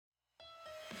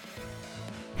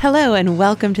Hello and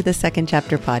welcome to the Second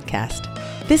Chapter podcast.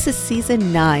 This is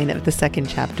season 9 of the Second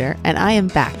Chapter, and I am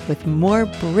back with more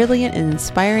brilliant and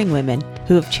inspiring women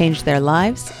who have changed their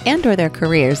lives and or their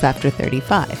careers after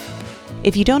 35.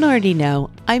 If you don't already know,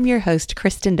 I'm your host,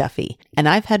 Kristen Duffy, and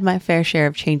I've had my fair share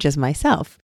of changes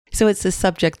myself, so it's a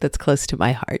subject that's close to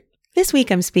my heart. This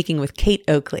week I'm speaking with Kate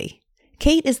Oakley.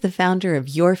 Kate is the founder of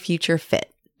Your Future Fit.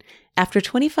 After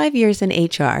 25 years in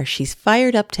HR, she's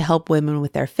fired up to help women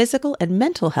with their physical and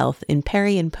mental health in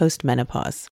peri and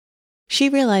postmenopause. She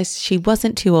realized she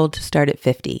wasn't too old to start at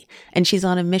 50, and she's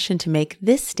on a mission to make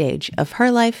this stage of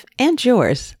her life and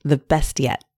yours the best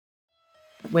yet.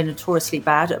 We're notoriously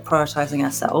bad at prioritizing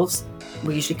ourselves.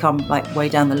 We usually come way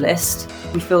down the list.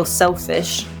 We feel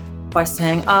selfish by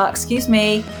saying, excuse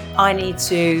me, I need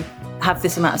to have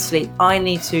this amount of sleep. I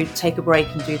need to take a break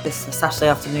and do this Saturday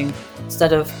afternoon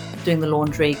instead of doing the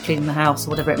laundry, cleaning the house,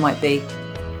 or whatever it might be.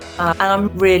 And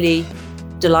I'm really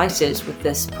delighted with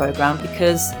this program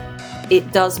because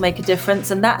it does make a difference.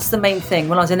 And that's the main thing.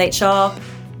 When I was in HR,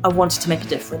 I wanted to make a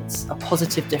difference, a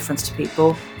positive difference to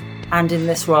people. And in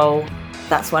this role,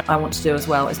 that's what I want to do as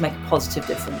well, is make a positive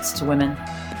difference to women.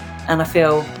 And I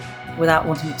feel, without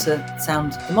wanting to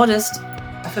sound immodest,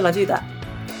 I feel I do that.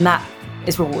 And that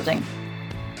is rewarding.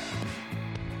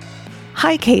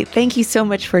 Hi, Kate. Thank you so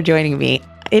much for joining me.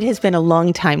 It has been a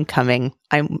long time coming.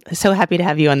 I'm so happy to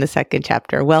have you on the Second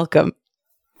Chapter. Welcome.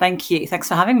 Thank you. Thanks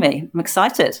for having me. I'm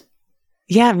excited.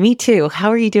 Yeah, me too. How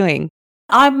are you doing?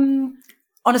 I'm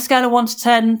on a scale of 1 to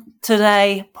 10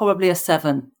 today, probably a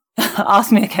 7.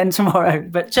 Ask me again tomorrow.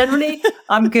 But generally,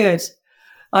 I'm good.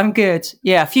 I'm good.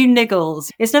 Yeah, a few niggles.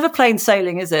 It's never plain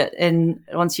sailing, is it?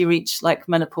 Once you reach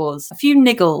menopause, a few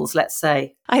niggles, let's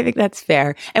say. I think that's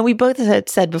fair. And we both had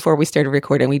said before we started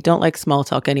recording, we don't like small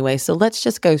talk anyway. So let's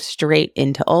just go straight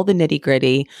into all the nitty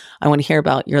gritty. I want to hear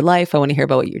about your life. I want to hear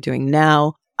about what you're doing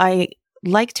now. I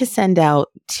like to send out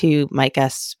to my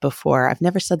guests before, I've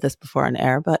never said this before on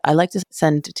air, but I like to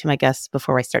send to my guests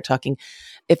before I start talking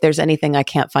if there's anything I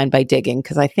can't find by digging,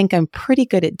 because I think I'm pretty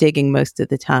good at digging most of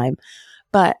the time.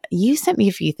 But you sent me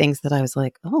a few things that I was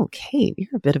like, oh, Kate,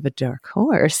 you're a bit of a dark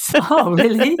horse. Oh,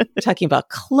 really? Talking about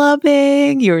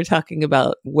clubbing, you were talking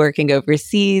about working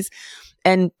overseas.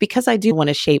 And because I do want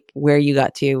to shape where you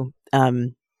got to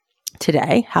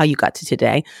today, how you got to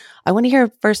today, I want to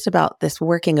hear first about this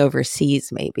working overseas,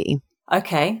 maybe.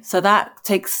 Okay, so that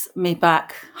takes me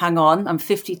back, hang on, I'm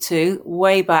 52,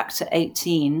 way back to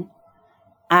 18.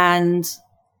 And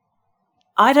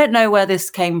I don't know where this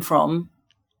came from,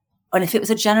 and if it was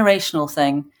a generational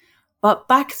thing. But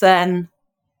back then,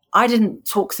 I didn't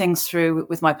talk things through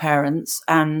with my parents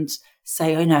and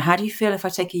say, how do you feel if I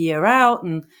take a year out?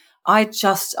 And I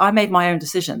made my own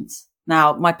decisions.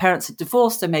 Now, my parents had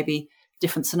divorced, so maybe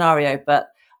different scenario, but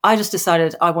I just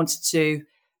decided I wanted to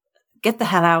get the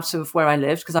hell out of where I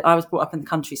lived because I was brought up in the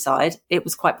countryside. It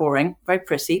was quite boring, very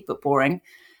pretty, but boring.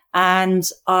 And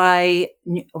I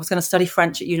was going to study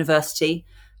French at university,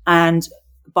 and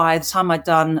by the time I'd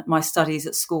done my studies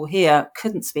at school here,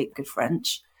 couldn't speak good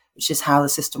French, which is how the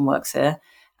system works here.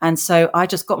 And so I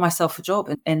just got myself a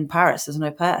job in Paris as an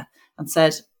au pair and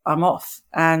said, I'm off.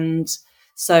 And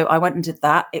so I went and did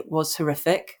that. It was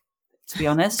horrific, to be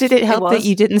honest. Did it help that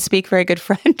you didn't speak very good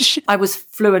French? I was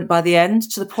fluent by the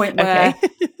end, to the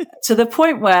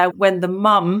point where when the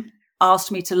mum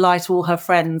asked me to lie to all her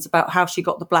friends about how she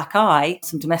got the black eye,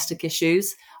 some domestic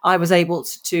issues, I was able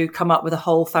to come up with a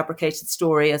whole fabricated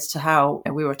story as to how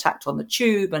we were attacked on the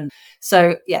tube. And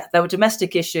so, yeah, there were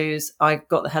domestic issues. I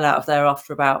got the hell out of there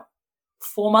after about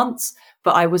 4 months,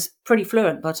 but I was pretty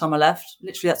fluent by the time I left.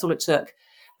 Literally, that's all it took.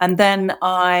 And then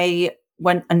I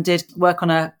went and did work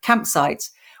on a campsite,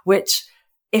 which,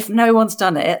 if no one's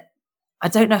done it, I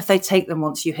don't know if they take them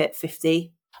once you hit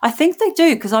 50. I think they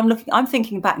do, because I'm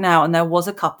thinking back now, and there was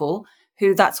a couple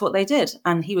who that's what they did.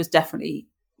 And he was definitely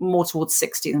more towards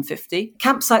 60 than 50.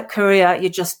 Campsite courier,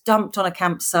 you're just dumped on a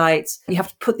campsite. You have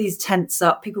to put these tents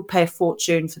up. People pay a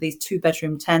fortune for these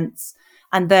 2-bedroom tents.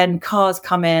 And then cars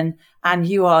come in and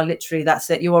you are literally, that's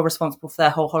it. You are responsible for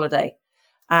their whole holiday.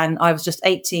 And I was just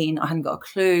 18. I hadn't got a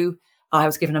clue. I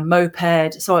was given a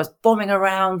moped. So I was bombing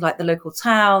around like the local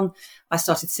town. I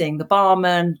started seeing the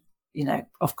barman,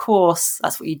 of course,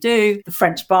 that's what you do, the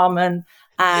French barman.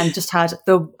 And just had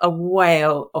a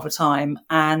whale of a time.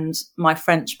 And my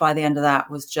French by the end of that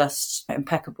was just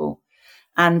impeccable.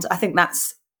 And I think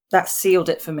that sealed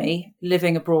it for me.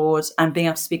 Living abroad and being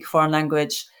able to speak a foreign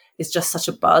language is just such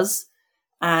a buzz.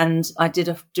 And I did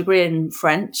a degree in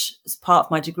French. As part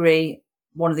of my degree,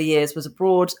 one of the years was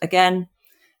abroad again.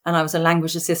 And I was a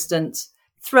language assistant,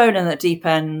 thrown in at the deep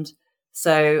end,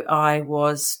 So I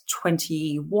was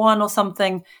 21 or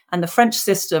something. And the French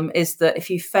system is that if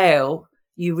you fail,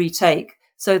 you retake.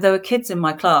 So there were kids in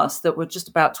my class that were just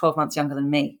about 12 months younger than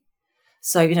me.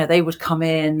 So, they would come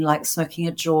in like smoking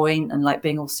a joint and like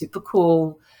being all super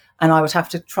cool. And I would have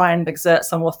to try and exert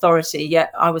some authority.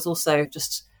 Yet I was also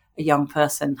just a young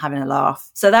person having a laugh.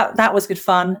 So that was good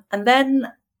fun. And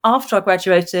then after I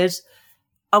graduated,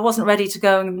 I wasn't ready to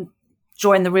go and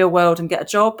join the real world and get a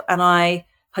job. And I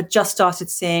had just started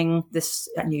seeing this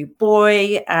new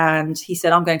boy, and he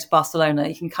said, I'm going to Barcelona.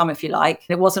 You can come if you like.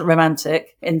 It wasn't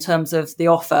romantic in terms of the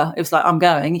offer. It was like, I'm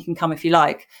going. You can come if you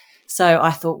like. So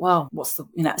I thought, well, so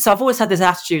I've always had this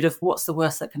attitude of what's the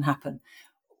worst that can happen?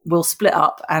 We'll split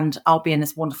up and I'll be in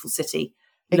this wonderful city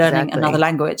learning another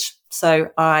language.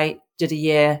 So I did a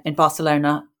year in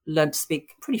Barcelona, learned to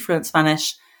speak pretty fluent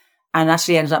Spanish, and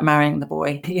actually ended up marrying the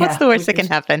boy. Yeah. What's the worst that can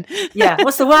happen? Yeah.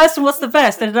 What's the worst and what's the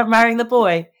best? Ended up marrying the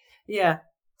boy. Yeah.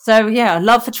 So yeah,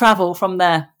 love for travel from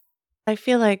there. I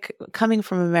feel like coming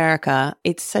from America,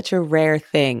 it's such a rare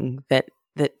thing that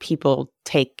people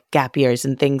take gap years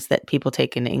and things that people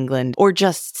take in England, or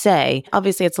just say,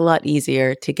 obviously it's a lot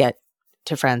easier to get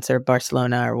to France or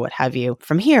Barcelona or what have you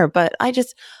from here. But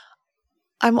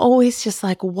I'm always just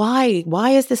like, why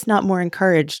is this not more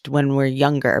encouraged when we're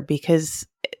younger? Because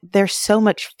there's so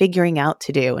much figuring out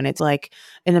to do. And it's like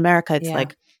in America, it's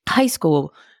like high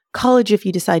school, college, if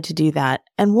you decide to do that,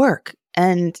 and work.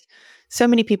 And so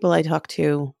many people I talk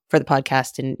to for the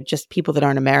podcast, and just people that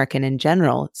aren't American in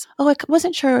general, it's, I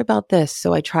wasn't sure about this,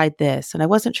 so I tried this. And I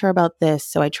wasn't sure about this,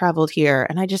 so I traveled here.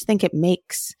 And I just think it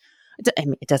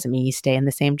doesn't mean you stay in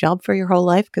the same job for your whole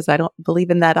life, because I don't believe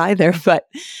in that either. But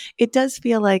it does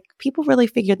feel like people really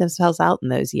figure themselves out in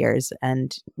those years.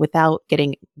 And without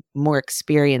getting more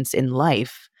experience in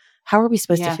life, how are we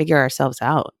supposed to figure ourselves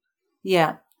out?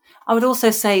 Yeah. I would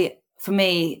also say, for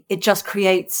me, it just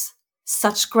creates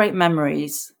such great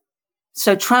memories.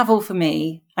 So travel for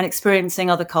me and experiencing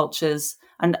other cultures.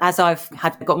 And as I've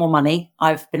got more money,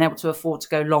 I've been able to afford to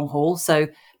go long haul. So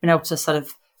been able to sort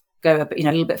of go a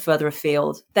little bit further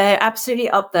afield. They're absolutely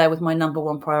up there with my number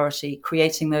one priority,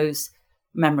 creating those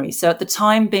memories. So at the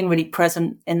time, being really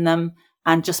present in them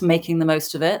and just making the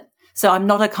most of it. So I'm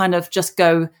not a kind of just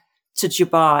go to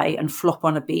Dubai and flop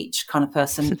on a beach kind of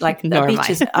person. Like beach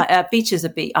is a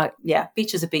beach.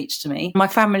 Beach is a beach to me. My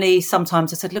family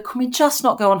sometimes have said, look, can we just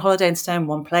not go on holiday and stay in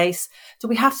one place? Do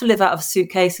we have to live out of a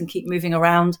suitcase and keep moving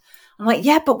around? I'm like,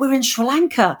 yeah, but we're in Sri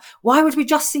Lanka. Why would we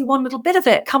just see one little bit of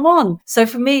it? Come on. So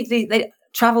for me, the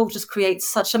travel just creates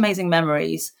such amazing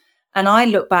memories. And I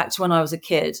look back to when I was a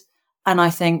kid and I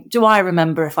think, do I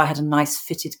remember if I had a nice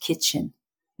fitted kitchen?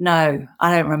 No,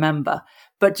 I don't remember.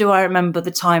 But do I remember the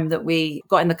time that we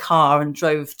got in the car and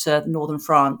drove to northern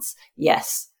France?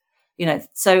 Yes.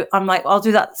 So I'm like, I'll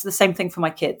do that. It's the same thing for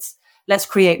my kids. Let's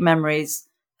create memories,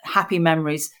 happy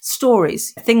memories,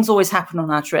 stories. Things always happen on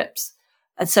our trips.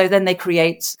 And so then they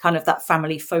create kind of that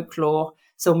family folklore.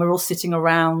 So when we're all sitting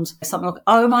around, something like,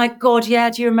 oh my God,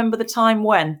 yeah, do you remember the time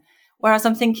when? Whereas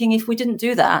I'm thinking, if we didn't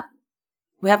do that,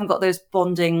 we haven't got those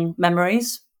bonding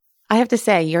memories. I have to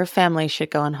say, your family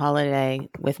should go on holiday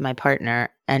with my partner,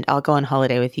 and I'll go on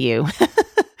holiday with you.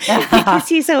 Because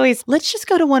he's always, let's just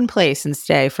go to one place and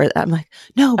stay for that. I'm like,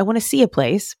 no, I want to see a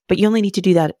place, but you only need to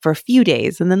do that for a few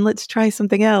days, and then let's try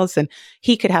something else. And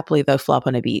he could happily, though, flop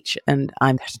on a beach. And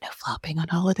there's no flopping on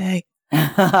holiday.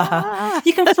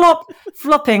 You can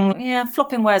flopping. Yeah,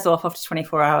 flopping wears off after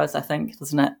 24 hours, I think,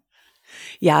 doesn't it?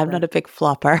 Yeah, I'm not a big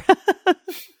flopper.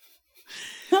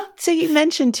 So you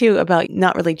mentioned too about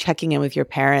not really checking in with your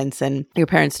parents and your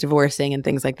parents divorcing and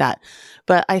things like that.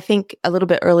 But I think a little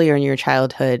bit earlier in your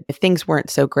childhood, if things weren't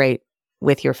so great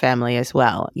with your family as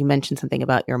well. You mentioned something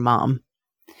about your mom.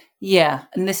 Yeah.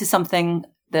 And this is something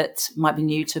that might be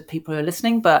new to people who are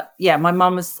listening. But yeah, my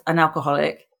mum was an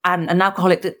alcoholic, and an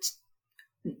alcoholic that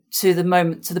to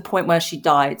the point where she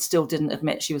died still didn't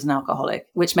admit she was an alcoholic,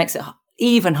 which makes it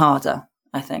even harder,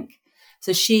 I think.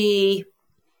 So she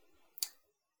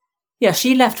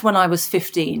left when I was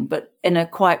 15, but in a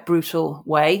quite brutal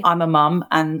way. I'm a mum,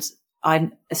 and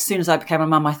as soon as I became a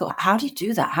mum, I thought, how do you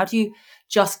do that? How do you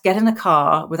just get in a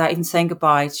car without even saying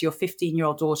goodbye to your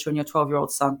 15-year-old daughter and your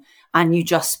 12-year-old son, and you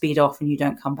just speed off and you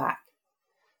don't come back?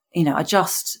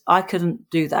 I couldn't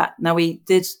do that. Now, we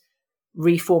did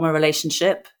reform a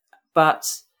relationship,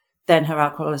 but then her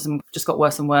alcoholism just got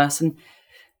worse and worse. And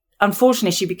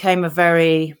unfortunately, she became a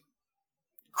very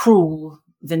cruel,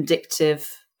 vindictive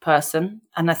person.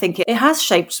 And I think it has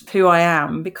shaped who I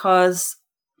am, because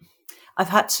I've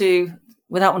had to,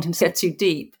 without wanting to get too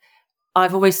deep,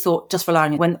 I've always thought, just rely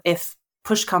on you. If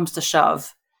push comes to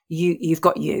shove, you've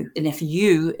got you. And if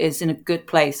you is in a good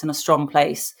place and a strong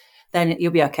place, then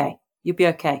you'll be okay. You'll be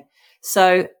okay.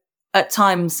 So at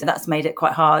times that's made it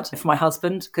quite hard for my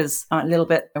husband because I'm a little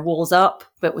bit walls up,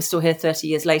 but we're still here 30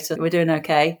 years later. We're doing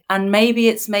okay. And maybe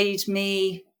it's made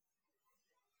me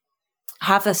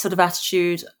have a sort of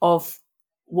attitude of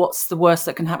what's the worst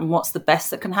that can happen? What's the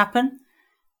best that can happen?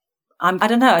 I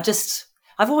don't know.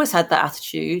 I've always had that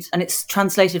attitude, and it's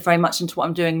translated very much into what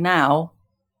I'm doing now.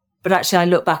 But actually I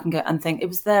look back and think it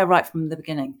was there right from the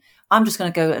beginning. I'm just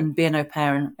going to go and be an au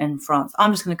pair in France.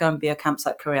 I'm just going to go and be a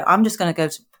campsite career. I'm just going to go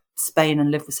to Spain and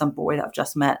live with some boy that I've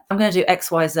just met. I'm going to do X,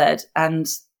 Y, Z. And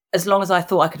as long as I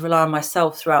thought I could rely on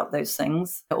myself throughout those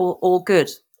things, all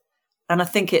good. And I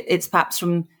think it's perhaps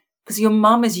from, because your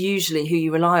mum is usually who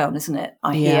you rely on, isn't it?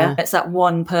 I hear it's that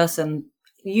one person.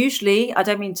 Usually, I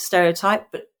don't mean to stereotype,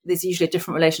 but there's usually a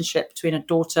different relationship between a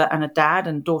daughter and a dad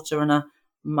and daughter and a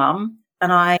mum.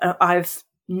 And I've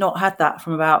not had that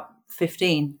from about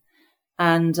 15.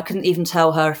 And I couldn't even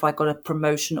tell her if I got a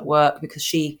promotion at work because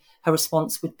her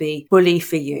response would be, bully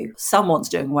for you. Someone's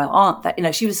doing well, aren't they? You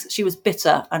know, she was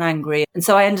bitter and angry. And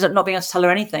so I ended up not being able to tell her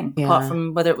anything apart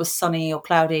from whether it was sunny or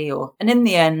cloudy and in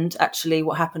the end, actually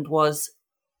what happened was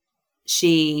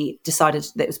she decided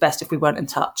that it was best if we weren't in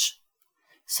touch.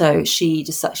 So she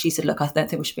said, look, I don't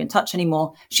think we should be in touch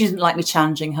anymore. She didn't like me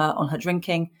challenging her on her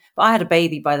drinking, but I had a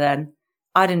baby by then.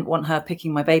 I didn't want her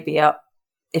picking my baby up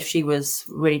if she was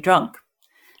really drunk.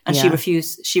 And she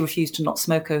refused to not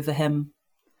smoke over him,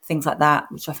 things like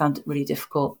that, which I found really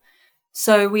difficult.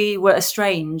 So we were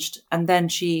estranged, and then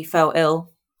she fell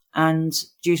ill, and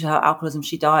due to her alcoholism,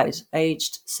 she died,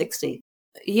 aged 60.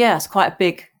 Yeah, it's quite a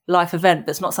big life event,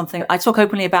 but it's not something I talk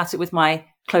openly about it with my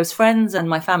close friends and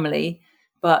my family,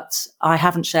 but I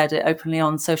haven't shared it openly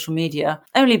on social media,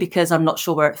 only because I'm not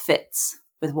sure where it fits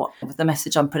with the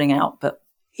message I'm putting out. But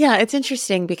yeah, it's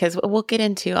interesting because we'll get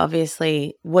into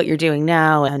obviously what you're doing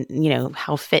now and, you know,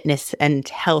 how fitness and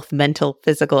health, mental,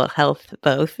 physical health,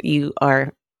 both you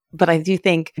are. But I do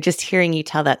think just hearing you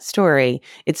tell that story,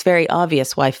 it's very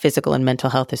obvious why physical and mental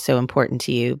health is so important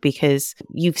to you because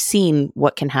you've seen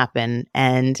what can happen.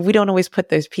 And we don't always put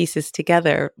those pieces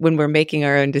together when we're making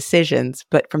our own decisions.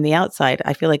 But from the outside,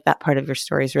 I feel like that part of your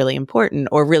story is really important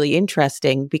or really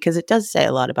interesting because it does say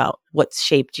a lot about what's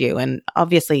shaped you. And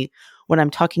obviously, when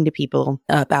I'm talking to people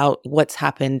about what's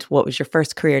happened, what was your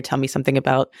first career, tell me something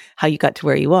about how you got to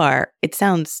where you are, it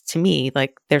sounds to me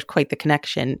like there's quite the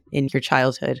connection in your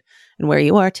childhood and where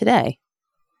you are today.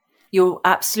 You're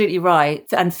absolutely right.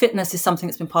 And fitness is something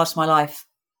that's been part of my life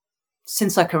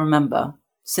since I can remember,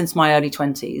 since my early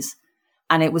 20s.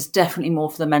 And it was definitely more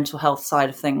for the mental health side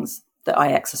of things that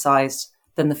I exercised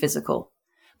than the physical.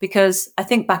 Because I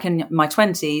think back in my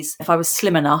 20s, if I was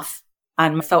slim enough,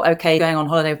 and I felt okay going on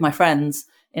holiday with my friends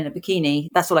in a bikini.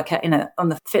 That's what I cared, on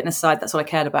the fitness side, that's what I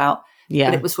cared about. Yeah.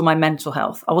 But it was for my mental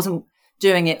health. I wasn't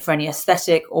doing it for any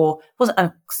aesthetic of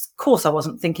course I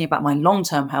wasn't thinking about my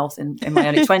long-term health in my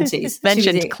early 20s.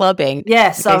 Mentioned clubbing.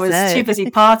 Yes, I was too busy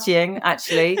partying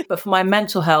actually. But for my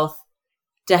mental health,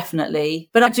 definitely.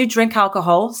 But I do drink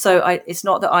alcohol. So it's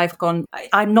not that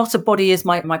I'm not a body is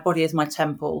my body is my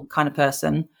temple kind of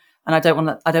person. And I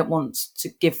don't want to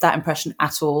give that impression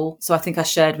at all. So I think I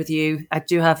shared with you, I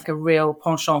do have a real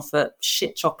penchant for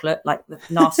shit chocolate, like the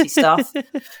nasty stuff.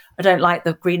 I don't like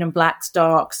the green and blacks,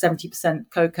 dark,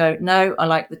 70% cocoa. No, I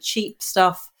like the cheap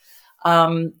stuff.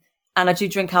 And I do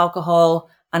drink alcohol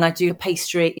and I do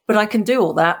pastry, but I can do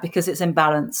all that because it's in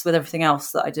balance with everything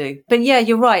else that I do. But yeah,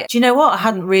 you're right. Do you know what? I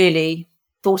hadn't really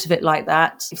thought of it like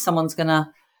that. If someone's going to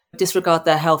disregard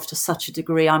their health to such a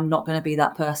degree, I'm not going to be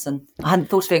that person. I hadn't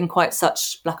thought of it in quite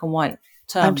such black and white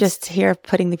terms. I'm just here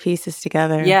putting the pieces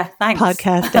together. Yeah, thanks.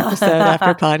 Podcast episode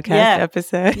after podcast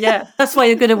episode. Yeah, that's why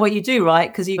you're good at what you do, right?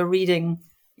 Because you're reading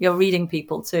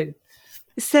people too.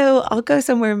 So I'll go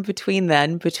somewhere in between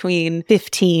then, between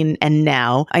 15 and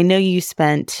now. I know you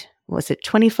spent,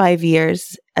 25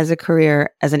 years as a career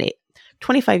as an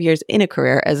 25 years in a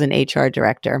career as an HR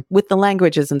director. With the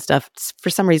languages and stuff, for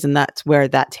some reason, that's where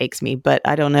that takes me. But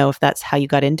I don't know if that's how you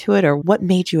got into it or what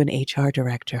made you an HR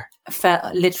director.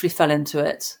 Literally fell into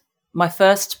it. My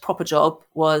first proper job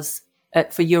was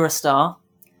for Eurostar.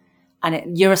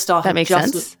 And Eurostar... That makes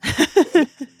sense.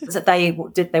 That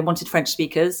they wanted French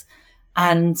speakers.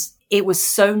 And it was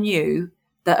so new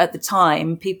that at the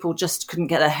time, people just couldn't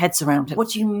get their heads around it. What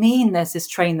do you mean there's this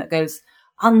train that goes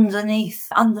underneath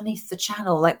the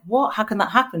channel? Like, what? How can that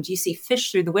happen? Do you see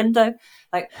fish through the window?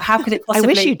 Like, how could it possibly...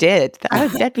 I wish you did.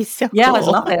 That'd be so yeah, cool. I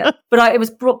love it. But it was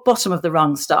bottom of the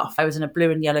rung stuff. I was in a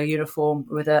blue and yellow uniform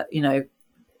with a,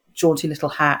 jaunty little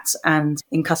hat and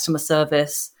in customer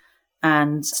service.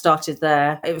 and started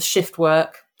there. It was shift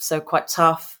work, so quite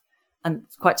tough. And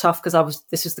quite tough because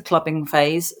this was the clubbing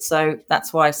phase. So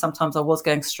that's why sometimes I was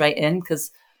going straight in, because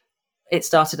it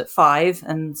started at 5.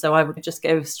 And so I would just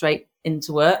go straight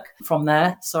into work from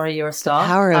there. Sorry, you're a star. The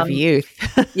power of youth.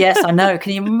 Yes, I know.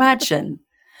 Can you imagine?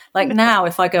 Like now,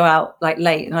 if I go out like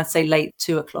late, and I'd say late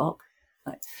 2:00,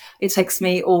 it takes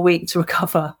me all week to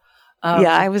recover.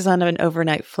 Yeah, I was on an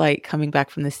overnight flight coming back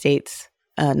from the States,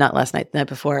 not last night, the night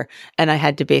before. And I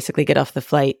had to basically get off the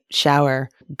flight, shower,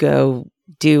 go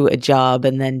do a job,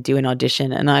 and then do an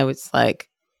audition. And I was like,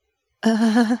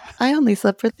 I only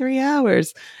slept for 3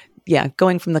 hours. Yeah,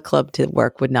 going from the club to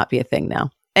work would not be a thing now.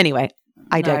 Anyway,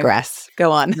 I digress.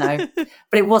 Go on. No, but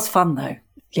it was fun though.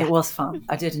 Yeah. It was fun.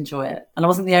 I did enjoy it. And I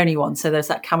wasn't the only one. So there's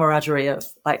that camaraderie of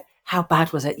like, how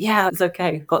bad was it? Yeah, it's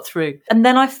okay. Got through. And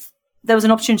then there was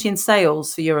an opportunity in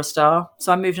sales for Eurostar.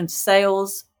 So I moved into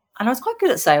sales, and I was quite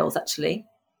good at sales actually.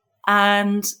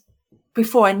 And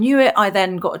before I knew it, I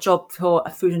then got a job for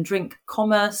a food and drink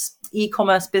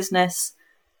e-commerce business,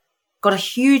 got a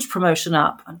huge promotion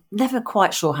up. I'm never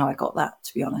quite sure how I got that,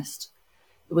 to be honest.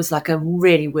 It was like a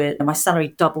really weird, my salary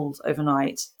doubled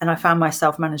overnight, and I found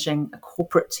myself managing a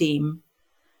corporate team.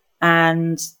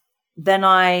 And then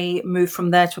I moved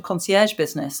from there to a concierge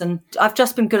business, and I've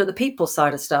just been good at the people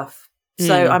side of stuff.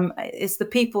 So it's the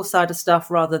people side of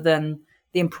stuff rather than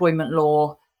the employment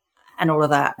law and all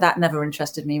of that. That never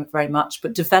interested me very much.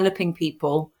 But developing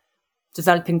people,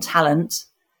 developing talent,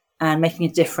 and making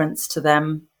a difference to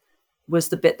them was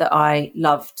the bit that I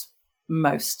loved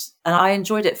most. And I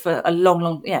enjoyed it for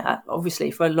a obviously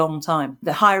for a long time.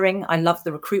 The hiring, I loved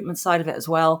the recruitment side of it as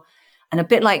well. And a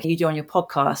bit like you do on your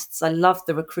podcasts, I love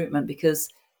the recruitment because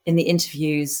in the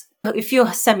interviews, if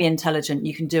you're semi-intelligent,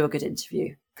 you can do a good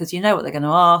interview because you know what they're going to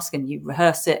ask and you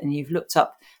rehearse it and you've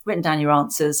written down your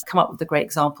answers, come up with the great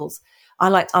examples. I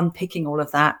liked unpicking all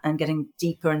of that and getting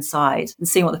deeper inside and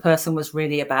seeing what the person was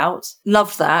really about.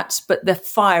 Loved that, but the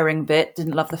firing bit,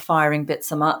 didn't love the firing bit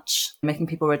so much, making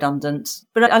people redundant.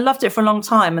 But I loved it for a long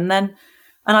time. And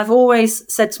I've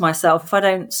always said to myself, if I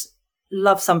don't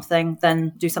love something,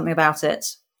 then do something about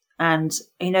it. And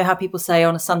you know how people say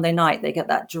on a Sunday night, they get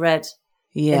that dread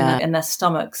in their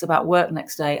stomachs about work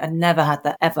next day. I never had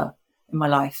that ever in my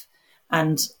life.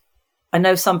 And I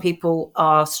know some people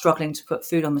are struggling to put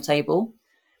food on the table,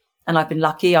 and I've been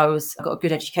lucky. I got a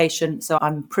good education, so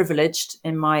I'm privileged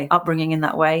in my upbringing in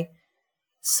that way.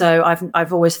 So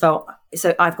I've always felt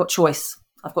I've got choice.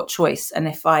 And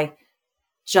if I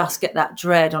just get that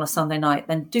dread on a Sunday night,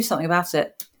 then do something about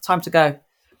it. Time to go.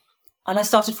 And I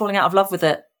started falling out of love with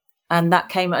it, and that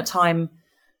came at a time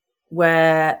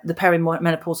where the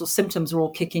perimenopausal symptoms were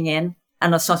all kicking in,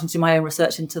 and I was starting to do my own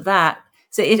research into that.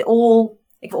 So it all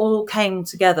came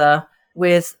together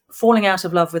with falling out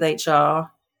of love with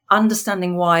HR,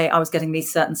 understanding why I was getting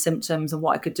these certain symptoms and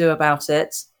what I could do about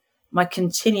it. My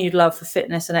continued love for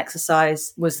fitness and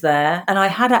exercise was there. And I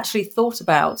had actually thought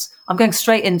about, I'm going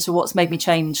straight into what's made me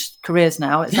change careers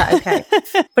now. Is that okay?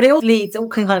 But it all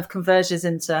kind of converges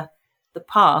into the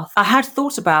path. I had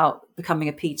thought about becoming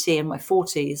a PT in my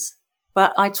 40s,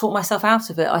 but I talked myself out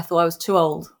of it. I thought I was too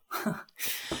old.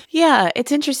 Yeah,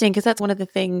 it's interesting because that's one of the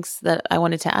things that I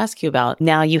wanted to ask you about.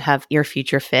 Now you have Your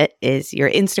Future Fit is your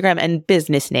Instagram and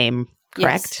business name,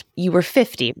 correct? Yes. You were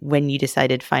 50 when you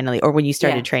decided finally, or when you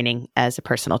started training as a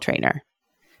personal trainer.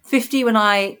 50 when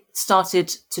I started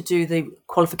to do the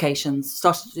qualifications,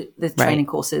 started to do the training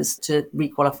courses to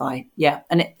requalify. Yeah.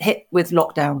 And it hit with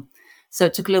lockdown. So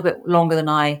it took a little bit longer than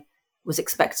I was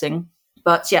expecting.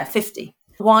 But yeah, 50.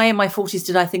 Why in my 40s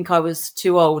did I think I was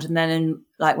too old? And then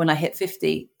when I hit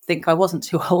 50, think I wasn't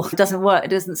too old. It doesn't work. It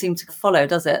doesn't seem to follow,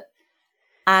 does it?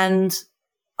 And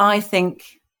I think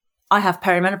I have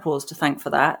perimenopause to thank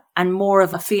for that, and more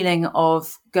of a feeling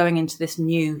of going into this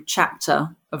new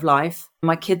chapter of life.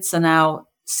 My kids are now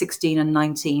 16 and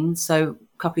 19, so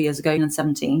a couple of years ago, and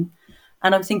 17.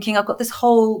 And I'm thinking, I've got this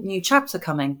whole new chapter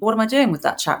coming. What am I doing with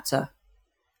that chapter?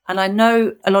 And I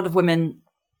know a lot of women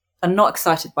are not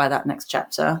excited by that next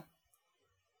chapter,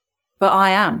 but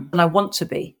I am, and I want to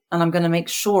be, and I'm going to make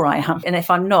sure I am. And if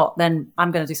I'm not, then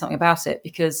I'm going to do something about it,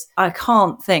 because I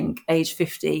can't think age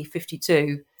 50,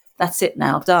 52, that's it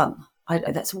now, done.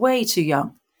 That's way too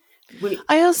young.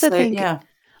 I also think,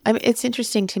 it's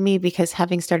interesting to me because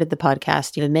having started the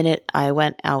podcast, the minute I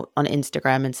went out on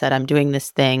Instagram and said, I'm doing this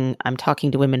thing, I'm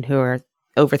talking to women who are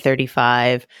over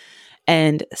 35,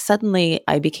 and suddenly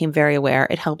I became very aware.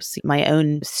 It helps my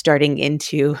own starting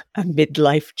into a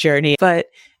midlife journey. But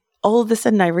all of a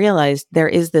sudden I realized there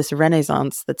is this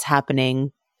renaissance that's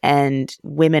happening, and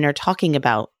women are talking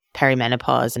about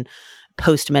perimenopause and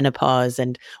post-menopause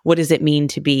and what does it mean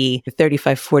to be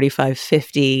 35, 45,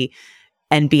 50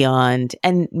 and beyond.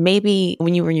 And maybe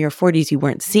when you were in your 40s, you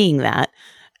weren't seeing that.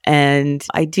 And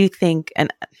I do think,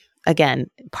 and again,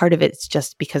 part of it's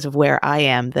just because of where I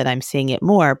am that I'm seeing it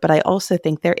more. But I also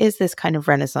think there is this kind of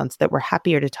renaissance that we're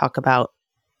happier to talk about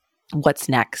what's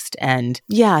next. And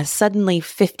yeah, suddenly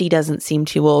 50 doesn't seem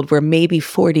too old, where maybe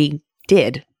 40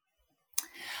 did.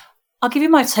 I'll give you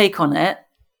my take on it,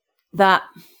 that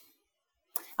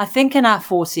I think in our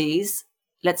 40s,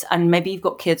 and maybe you've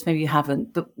got kids, maybe you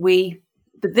haven't, but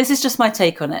this is just my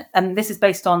take on it. And this is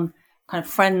based on kind of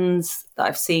friends that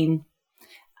I've seen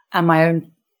and my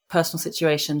own personal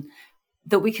situation,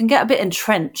 that we can get a bit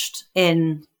entrenched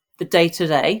in the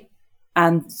day-to-day.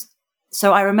 And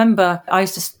so I remember I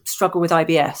used to struggle with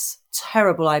IBS,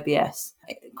 terrible IBS.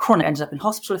 Chronic, ended up in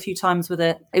hospital a few times with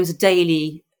it. It was a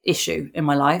daily issue in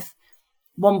my life.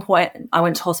 One point I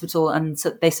went to hospital and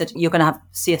they said, you're going to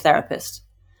see a therapist.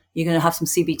 You're going to have some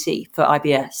CBT for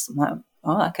IBS. I'm like,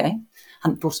 oh, okay.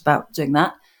 Hadn't thought about doing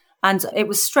that. And it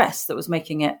was stress that was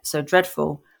making it so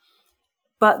dreadful.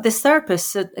 But this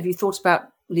therapist said, have you thought about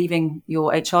leaving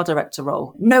your HR director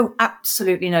role? No,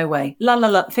 absolutely no way. La, la,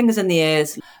 la, fingers in the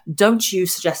ears. Don't you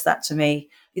suggest that to me.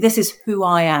 This is who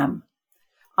I am.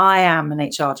 I am an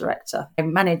HR director. I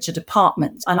manage a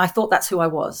department. And I thought that's who I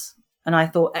was. And I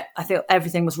thought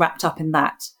everything was wrapped up in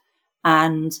that.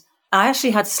 And I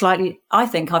actually had I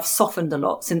think I've softened a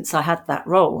lot since I had that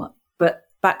role. But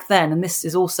back then, and this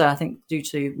is also, I think, due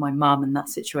to my mum and that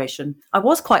situation, I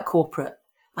was quite corporate.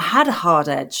 I had a hard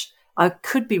edge. I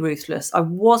could be ruthless. I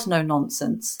was no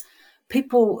nonsense.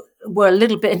 People were a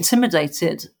little bit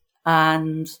intimidated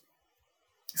and,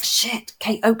 shit,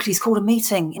 Kate Oakley's called a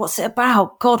meeting. What's it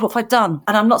about? God, what have I done?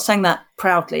 And I'm not saying that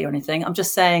proudly or anything. I'm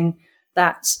just saying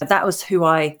that was who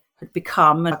I had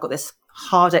become. And I've got this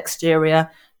hard exterior.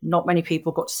 Not many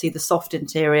people got to see the soft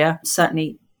interior.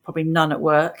 Certainly, probably none at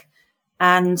work.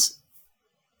 And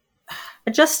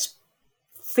I just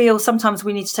feel sometimes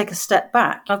we need to take a step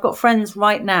back. I've got friends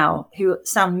right now who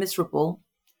sound miserable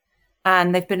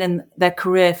and they've been in their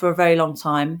career for a very long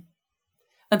time.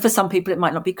 And for some people, it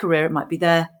might not be career. It might be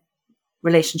their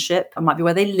relationship. It might be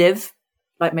where they live.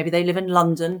 Like maybe they live in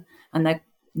London and they're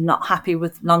not happy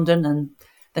with London and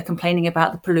they're complaining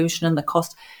about the pollution and the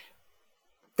cost.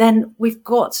 Then we've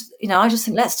got, I just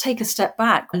think let's take a step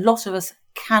back. A lot of us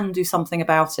can do something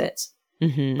about it.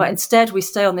 Mm-hmm. But instead we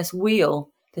stay on this wheel,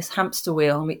 this hamster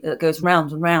wheel that goes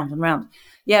round and round and round.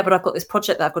 Yeah, but I've got this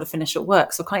project that I've got to finish at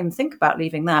work, so I can't even think about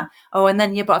leaving that. Oh, and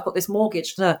then, but I've got this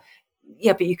mortgage.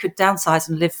 Yeah, but you could downsize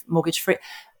and live mortgage-free.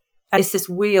 And it's this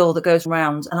wheel that goes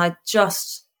round. And I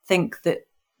just think that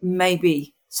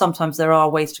maybe sometimes there are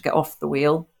ways to get off the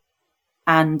wheel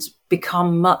and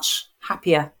become much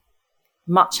happier.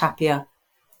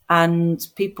 And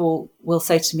people will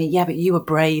say to me, yeah, but you were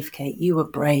brave, Kate, you were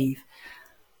brave.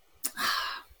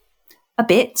 A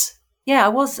bit. Yeah, I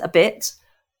was a bit,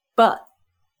 but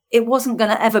it wasn't going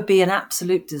to ever be an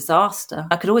absolute disaster.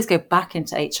 I could always go back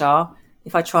into HR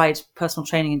if I tried personal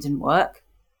training and didn't work.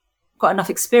 Got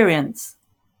enough experience.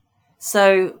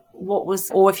 So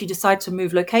or if you decide to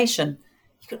move location,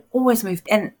 you can always move.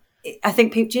 And I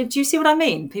think people, do you see what I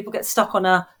mean? People get stuck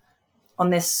on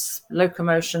this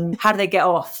locomotion. How do they get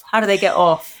off?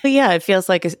 Well, yeah, it feels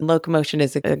like a locomotion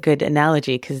is a good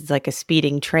analogy because it's like a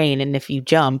speeding train. And if you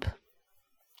jump,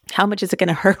 how much is it going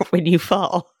to hurt when you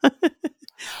fall?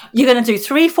 You're going to do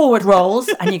 3 forward rolls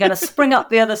and you're going to spring up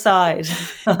the other side.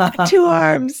 2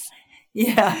 arms.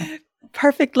 Yeah.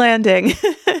 Perfect landing.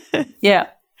 Yeah.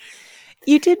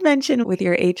 You did mention with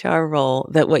your HR role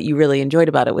that what you really enjoyed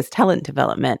about it was talent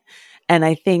development. And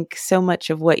I think so much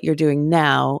of what you're doing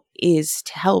now is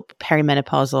to help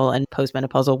perimenopausal and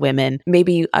postmenopausal women.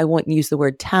 Maybe I won't use the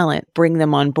word talent, bring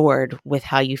them on board with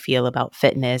how you feel about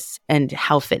fitness and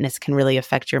how fitness can really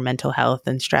affect your mental health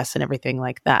and stress and everything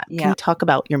like that. Yeah. Can you talk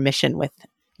about your mission with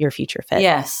your Future Fit?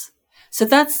 Yes. So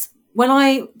that's when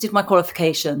I did my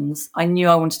qualifications, I knew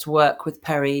I wanted to work with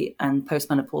peri and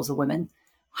postmenopausal women.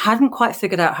 Hadn't quite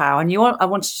figured out how. I knew I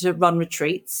wanted to run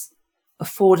retreats,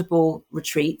 affordable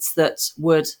retreats that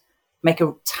would make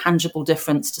a tangible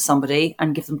difference to somebody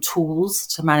and give them tools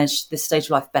to manage this stage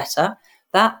of life better.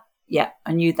 That, yeah,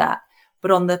 I knew that.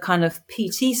 But on the kind of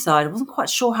PT side, I wasn't quite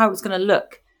sure how it was going to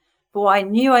look. But what I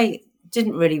knew I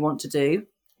didn't really want to do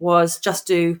was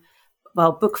just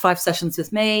book 5 sessions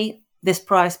with me, this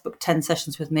price, book 10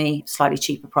 sessions with me, slightly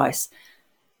cheaper price.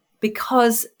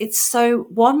 Because it's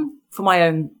one, for my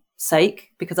own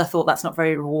sake, because I thought that's not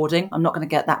very rewarding. I'm not going to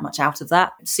get that much out of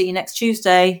that. See you next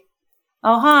Tuesday.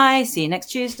 Oh, hi. See you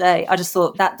next Tuesday. I just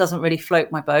thought that doesn't really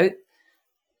float my boat.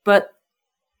 But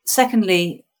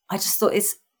secondly, I just thought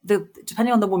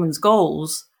depending on the woman's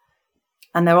goals,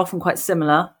 and they're often quite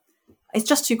similar, it's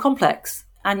just too complex.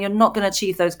 And you're not going to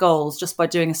achieve those goals just by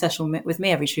doing a session with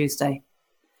me every Tuesday.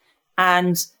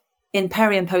 And in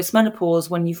peri and postmenopause,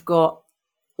 when you've got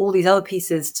all these other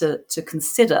pieces to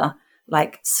consider,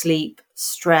 like sleep,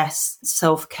 stress,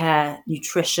 self-care,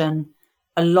 nutrition,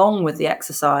 along with the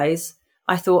exercise,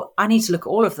 I thought I need to look at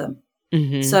all of them.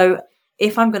 Mm-hmm. So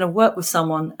if I'm going to work with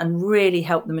someone and really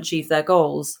help them achieve their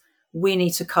goals, we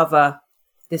need to cover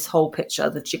this whole picture,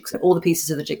 the jigsaw, all the pieces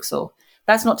of the jigsaw.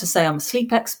 That's not to say I'm a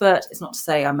sleep expert. It's not to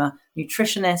say I'm a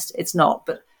nutritionist. It's not,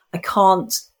 but I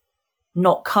can't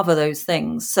not cover those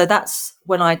things. So that's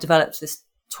when I developed this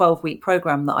 12-week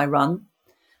program that I run.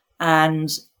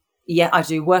 And yeah, I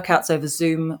do workouts over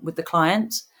Zoom with the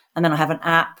client. And then I have an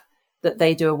app that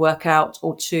they do a workout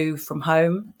or two from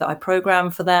home that I program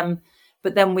for them.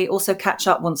 But then we also catch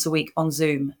up once a week on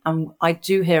Zoom. And I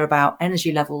do hear about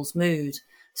energy levels, mood,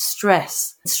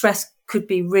 stress. Stress could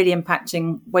be really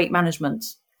impacting weight management.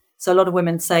 So a lot of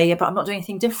women say, yeah, but I'm not doing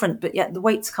anything different, but yet the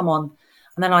weights come on.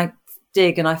 And then I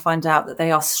dig and I find out that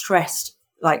they are stressed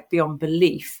like beyond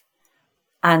belief.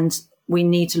 And we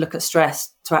need to look at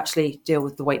stress to actually deal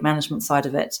with the weight management side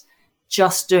of it.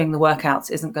 Just doing the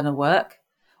workouts isn't going to work.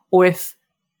 Or if,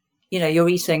 you're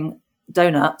eating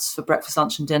donuts for breakfast,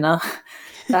 lunch and dinner,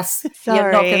 that's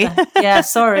sorry.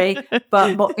 Sorry.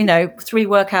 But 3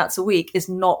 workouts a week is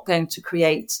not going to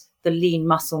create the lean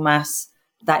muscle mass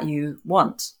that you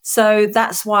want. So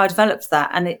that's why I developed that.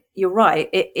 And you're right,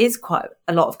 it is quite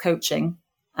a lot of coaching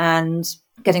and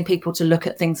getting people to look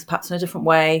at things perhaps in a different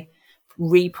way,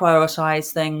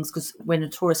 reprioritize things, because we're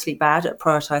notoriously bad at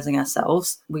prioritizing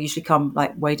ourselves. We usually come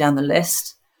like way down the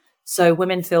list. So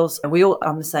women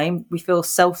I'm the same. We feel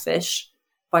selfish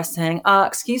by saying,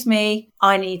 excuse me,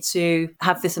 I need to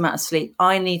have this amount of sleep.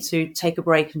 I need to take a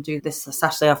break and do this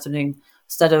Saturday afternoon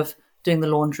instead of doing the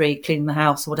laundry, cleaning the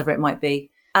house, or whatever it might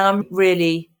be. And I'm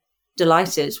really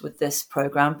delighted with this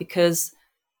program because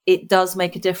it does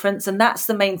make a difference. And that's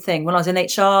the main thing. When I was in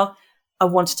HR, I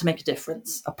wanted to make a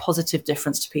difference, a positive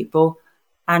difference to people.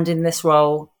 And in this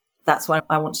role, that's what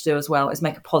I want to do as well, is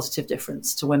make a positive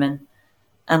difference to women.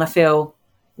 And I feel,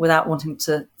 without wanting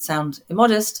to sound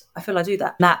immodest, I feel I do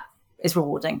that. That is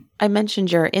rewarding. I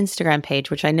mentioned your Instagram page,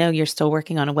 which I know you're still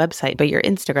working on a website, but your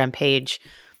Instagram page,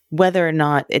 whether or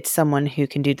not it's someone who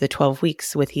can do the 12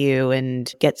 weeks with you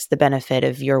and gets the benefit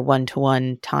of your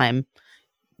one-to-one time,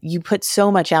 you put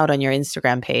so much out on your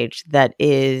Instagram page that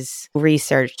is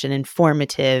researched and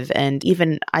informative. And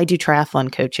even I do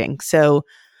triathlon coaching. So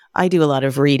I do a lot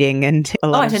of reading and a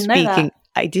lot of speaking. Know that.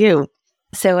 I do.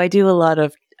 So I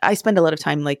spend a lot of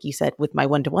time, like you said, with my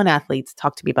one-to-one athletes.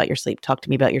 Talk to me about your sleep. Talk to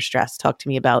me about your stress. Talk to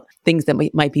me about things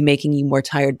that might be making you more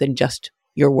tired than just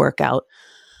your workout.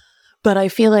 But I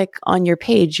feel like on your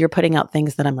page, you're putting out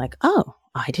things that I'm like, oh,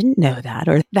 I didn't know that,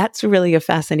 or that's really a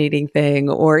fascinating thing.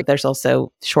 Or there's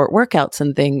also short workouts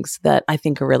and things that I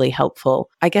think are really helpful.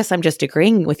 I guess I'm just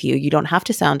agreeing with you. You don't have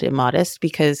to sound immodest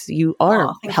because you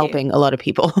are helping a lot of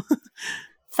people.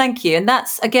 Thank you. And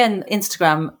that's, again,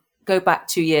 Instagram, go back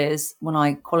 2 years when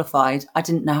I qualified, I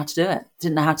didn't know how to do it.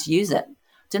 Didn't know how to use it.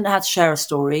 Didn't know how to share a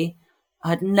story. I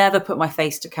had never put my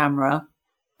face to camera.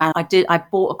 And I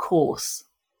bought a course.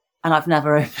 And I've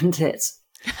never opened it.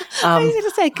 I was going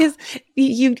to say, because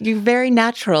you're very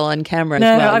natural on camera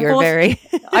as well.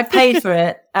 I paid for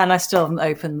it and I still haven't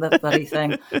opened the bloody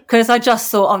thing. Because I just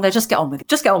thought, no, just get on with it.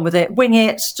 Just get on with it. Wing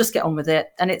it. Just get on with it.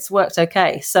 And it's worked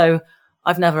okay. So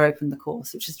I've never opened the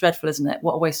course, which is dreadful, isn't it?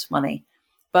 What a waste of money.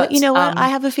 But you know what? I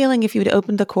have a feeling if you would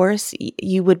open the course,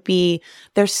 you would be,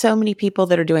 there's so many people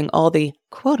that are doing all the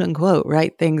quote unquote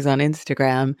right things on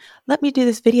Instagram. Let me do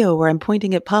this video where I'm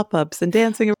pointing at pop-ups and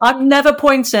dancing. I'm never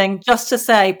pointing, just to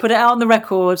say, put it out on the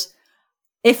record.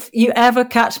 If you ever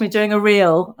catch me doing a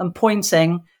reel and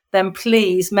pointing, then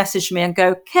please message me and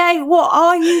go, Kay, what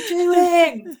are you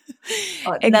doing?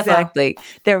 Exactly.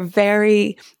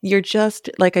 Never. You're just,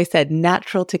 like I said,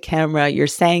 natural to camera. You're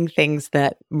saying things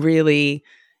that really,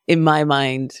 in my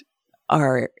mind,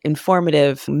 are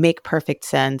informative, make perfect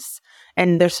sense.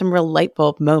 And there's some real light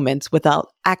bulb moments without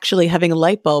actually having a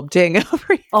light bulb ding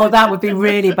over you. Oh, that would be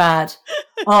really bad.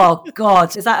 Oh,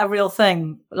 God. Is that a real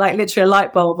thing? Like literally a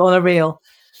light bulb on a reel?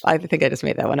 I think I just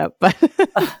made that one up. But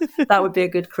that would be a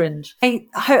good cringe.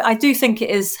 I do think it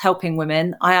is helping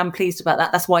women. I am pleased about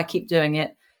that. That's why I keep doing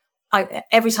it.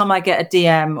 Every time I get a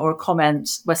DM or a comment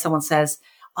where someone says,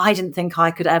 I didn't think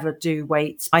I could ever do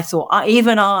weights. I thought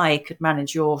even I could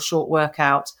manage your short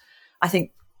workout. I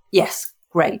think, yes,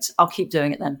 great. I'll keep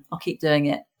doing it then. I'll keep doing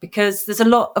it because there's a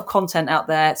lot of content out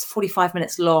there. It's 45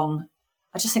 minutes long.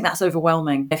 I just think that's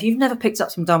overwhelming. If you've never picked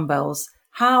up some dumbbells,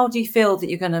 how do you feel that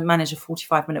you're going to manage a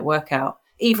 45-minute workout,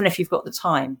 even if you've got the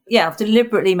time? Yeah, I've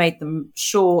deliberately made them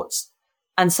short.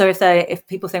 And so if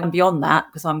people think I'm beyond that,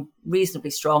 because I'm reasonably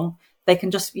strong, you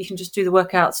can just do the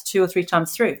workouts 2 or 3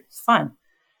 times through. It's fine.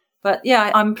 But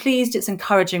yeah, I'm pleased it's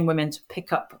encouraging women to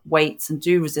pick up weights and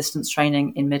do resistance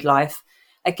training in midlife.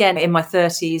 Again, in my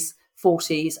 30s,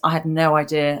 40s, I had no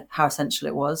idea how essential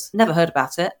it was. Never heard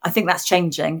about it. I think that's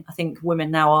changing. I think women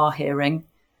now are hearing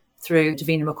through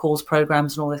Davina McCall's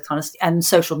programs and all this kind of stuff, and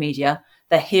social media.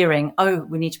 They're hearing, oh,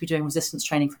 we need to be doing resistance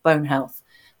training for bone health.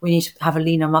 We need to have a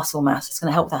leaner muscle mass. It's going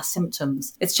to help with our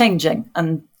symptoms. It's changing.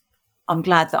 And I'm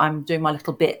glad that I'm doing my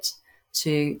little bit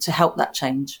to help that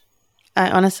change.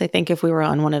 I honestly think if we were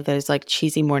on one of those like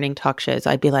cheesy morning talk shows,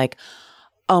 I'd be like,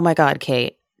 oh my God,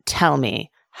 Kate, tell me,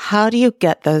 how do you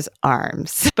get those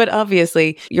arms? But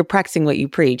obviously you're practicing what you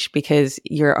preach because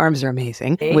your arms are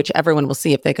amazing, which everyone will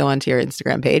see if they go onto your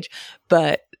Instagram page.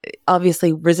 But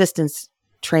obviously resistance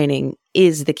training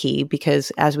is the key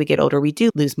because as we get older, we do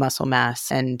lose muscle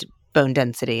mass and bone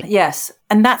density. Yes.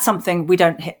 And that's something we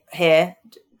don't hear.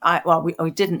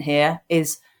 We didn't hear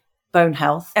is bone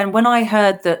health. And when I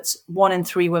heard that 1 in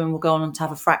 3 women will go on to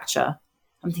have a fracture,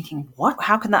 I'm thinking, what?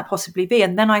 How can that possibly be?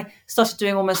 And then I started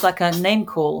doing almost like a name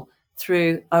call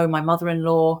through, oh, my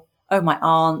mother-in-law, oh, my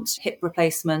aunt, hip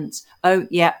replacement, oh,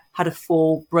 yeah, had a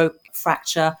fall, broke,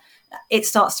 fracture. It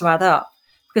starts to add up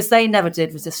because they never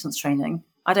did resistance training.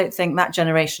 I don't think that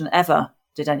generation ever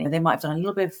did any. They might have done a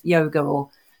little bit of yoga or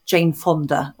Jane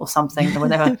Fonda or something when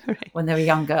they were right. When they were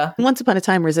younger. Once upon a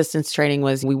time, resistance training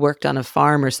was we worked on a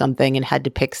farm or something and had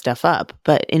to pick stuff up.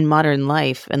 But in modern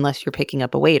life, unless you're picking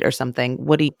up a weight or something,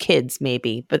 what do kids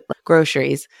maybe, but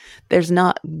groceries, there's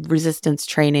not resistance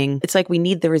training. It's like we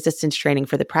need the resistance training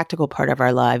for the practical part of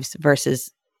our lives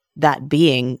versus that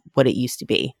being what it used to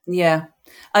be. Yeah.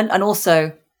 And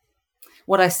also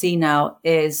what I see now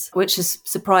is, which has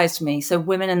surprised me. So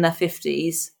women in their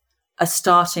 50s are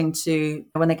starting to,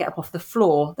 when they get up off the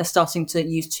floor, they're starting to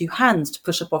use 2 hands to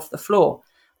push up off the floor,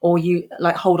 or you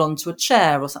like hold on to a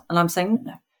chair or something. And I'm saying,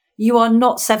 no, you are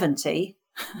not 70.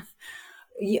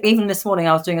 Even this morning,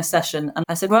 I was doing a session and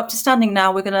I said, we're up to standing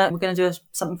now. We're gonna do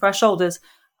something for our shoulders.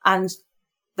 And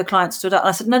the client stood up and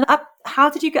I said, no, how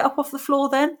did you get up off the floor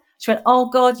then? She went, oh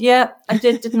God, yeah, I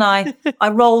did, didn't I? I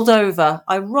rolled over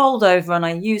and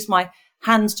I used my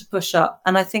hands to push up.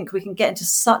 And I think we can get into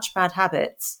such bad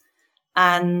habits.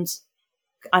 And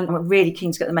I'm really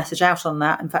keen to get the message out on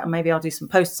that. In fact, maybe I'll do some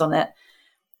posts on it.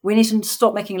 We need to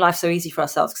stop making life so easy for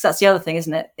ourselves, because that's the other thing,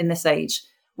 isn't it? In this age,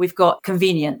 we've got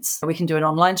convenience. We can do an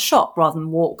online shop rather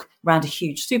than walk around a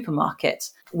huge supermarket.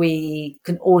 We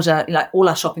can order, like all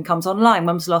our shopping comes online.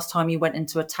 When was the last time you went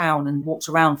into a town and walked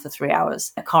around for 3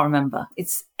 hours? I can't remember.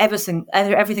 It's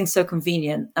everything's so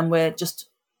convenient and we're just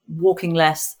walking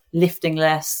less, lifting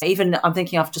less. Even I'm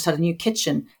thinking I've just had a new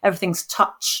kitchen. Everything's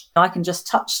touch. I can just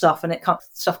touch stuff and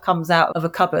stuff comes out of a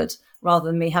cupboard rather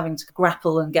than me having to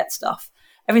grapple and get stuff.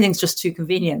 Everything's just too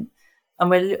convenient. And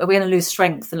we're going to lose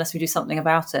strength unless we do something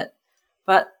about it.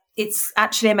 But it's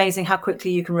actually amazing how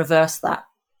quickly you can reverse that.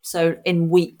 So in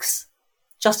weeks,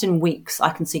 just in weeks, I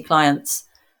can see clients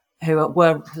who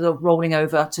were rolling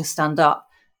over to stand up,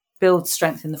 build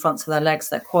strength in the fronts of their legs,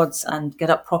 their quads, and get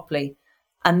up properly.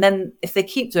 And then if they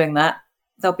keep doing that,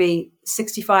 they'll be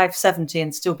 65, 70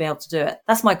 and still be able to do it.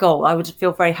 That's my goal. I would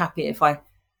feel very happy if I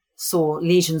saw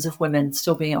legions of women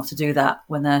still being able to do that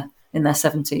when they're in their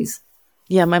 70s.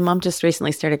 Yeah, my mom just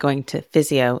recently started going to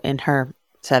physio in her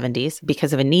 70s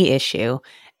because of a knee issue.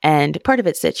 And part of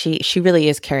it's that she really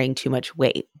is carrying too much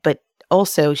weight, but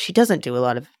also she doesn't do a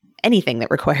lot of anything that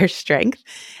requires strength.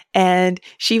 And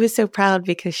she was so proud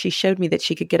because she showed me that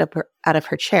she could get up out of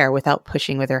her chair without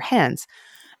pushing with her hands.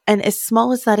 And as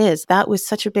small as that is, that was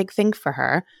such a big thing for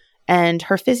her. And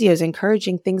her physio is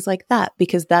encouraging things like that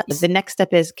because the next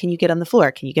step is, can you get on the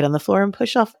floor? Can you get on the floor and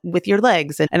push off with your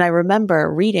legs? And I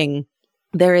remember reading,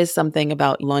 there is something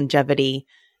about longevity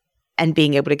and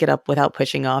being able to get up without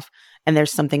pushing off. And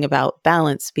there's something about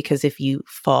balance because if you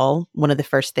fall, one of the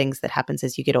first things that happens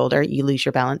as you get older, you lose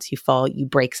your balance, you fall, you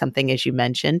break something, as you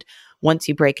mentioned. Once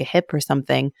you break a hip or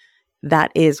something,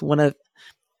 that is one of,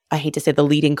 I hate to say the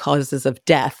leading causes of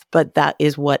death, but that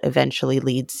is what eventually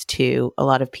leads to a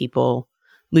lot of people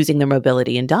losing their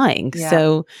mobility and dying. Yeah.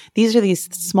 So these are these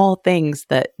small things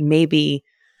that maybe,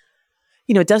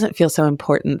 it doesn't feel so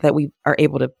important that we are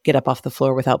able to get up off the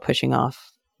floor without pushing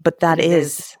off. But that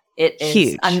is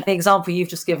huge. And the example you've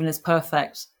just given is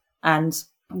perfect. And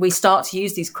we start to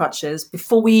use these crutches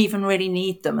before we even really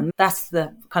need them. And that's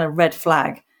the kind of red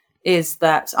flag, is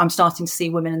that I'm starting to see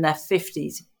women in their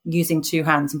 50s using two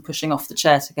hands and pushing off the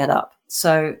chair to get up.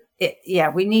 So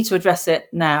we need to address it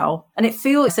now. And it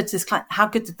feels, I said to this client, how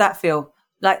good did that feel?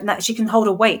 Like that she can hold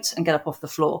a weight and get up off the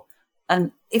floor.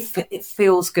 And it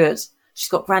feels good. She's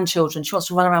got grandchildren. She wants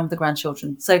to run around with the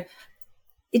grandchildren. So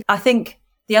I think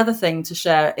the other thing to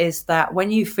share is that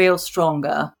when you feel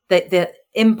stronger, the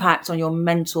impact on your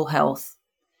mental health,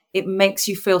 it makes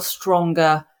you feel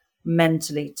stronger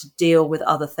mentally to deal with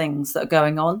other things that are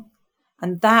going on.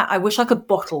 And that, I wish I could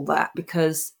bottle that,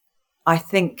 because I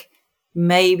think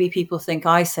maybe people think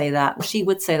I say that. She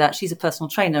would say that. She's a personal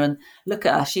trainer, and look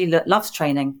at her. She loves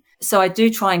training. So I do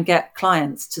try and get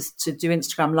clients to do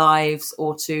Instagram lives,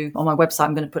 or on my website,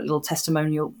 I'm going to put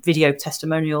little video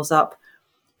testimonials up,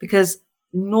 because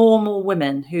normal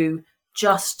women who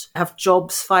just have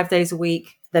jobs 5 days a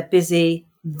week, they're busy,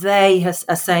 they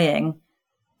are saying,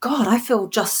 God, I feel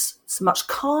just so much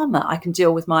calmer. I can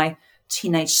deal with my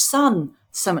teenage son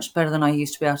so much better than I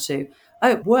used to be able to.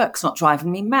 Oh, work's not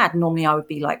driving me mad. Normally I would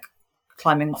be like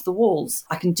climbing off the walls.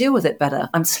 I can deal with it better.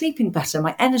 I'm sleeping better.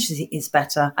 My energy is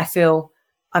better. I feel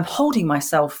I'm holding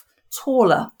myself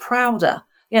taller, prouder.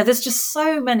 There's just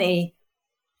so many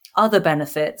other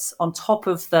benefits on top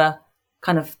of the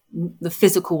kind of the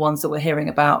physical ones that we're hearing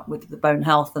about with the bone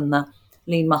health and the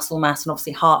lean muscle mass and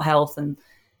obviously heart health, and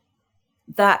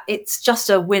that it's just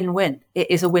a win-win.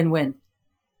 It is a win-win.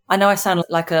 I know I sound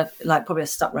like probably a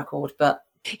stuck record, but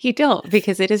you don't,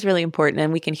 because it is really important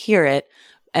and we can hear it.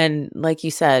 And like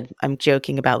you said, I'm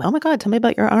joking about, oh my God, tell me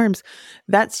about your arms.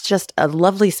 That's just a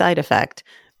lovely side effect.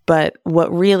 But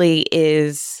what really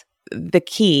is the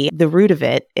key, the root of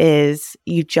it, is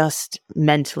you just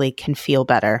mentally can feel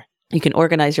better. You can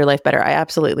organize your life better. I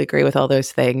absolutely agree with all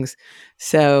those things.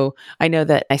 So I know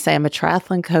that I say I'm a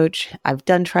triathlon coach. I've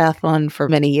done triathlon for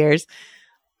many years.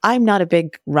 I'm not a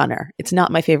big runner. It's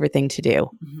not my favorite thing to do.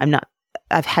 Mm-hmm.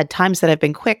 I've had times that I've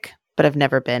been quick, but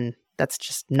that's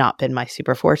just not been my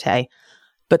super forte.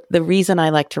 But the reason I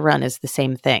like to run is the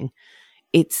same thing.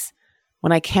 It's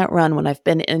when I can't run, when I've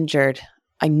been injured,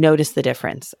 I notice the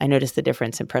difference. I notice the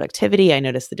difference in productivity. I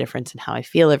notice the difference in how I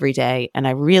feel every day. And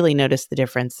I really notice the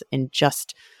difference in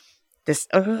just this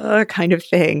kind of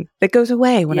thing that goes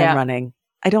away when I'm running.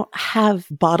 I don't have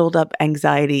bottled up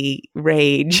anxiety,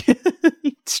 rage,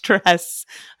 stress.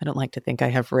 I don't like to think I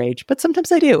have rage, but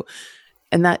sometimes I do.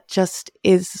 And that just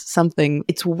is something,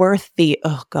 it's worth the,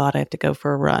 oh God, I have to go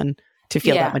for a run to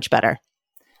feel that much better.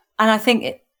 And I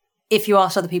think if you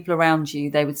asked other people around you,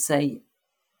 they would say,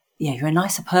 you're a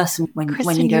nicer person when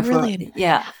you go for a run.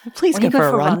 Yeah. Please go for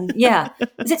a run. Yeah.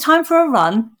 Is it time for a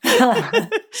run?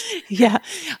 Yeah.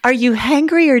 Are you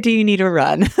hangry or do you need a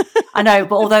run? I know,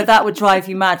 but although that would drive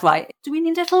you mad, right? Do we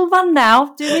need a little run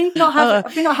now?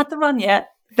 Have we not had the run yet?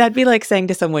 That'd be like saying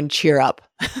to someone, cheer up.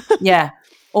 Yeah.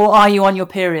 Or are you on your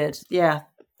period? Yeah.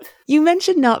 You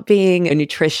mentioned not being a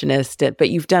nutritionist, but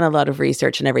you've done a lot of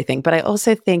research and everything. But I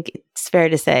also think it's fair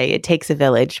to say it takes a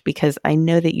village, because I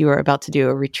know that you are about to do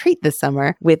a retreat this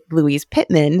summer with Louise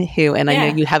Pittman, I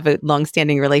know you have a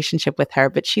longstanding relationship with her,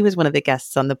 but she was one of the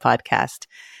guests on the podcast.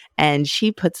 And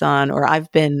she puts on, or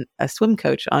I've been a swim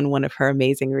coach on one of her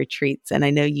amazing retreats. And I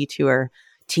know you two are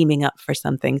teaming up for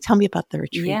something. Tell me about the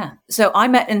retreat. Yeah. So I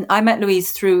met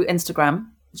Louise through Instagram,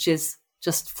 which is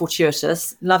just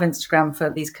fortuitous. Love Instagram for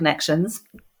these connections.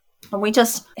 And we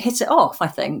just hit it off, I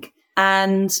think.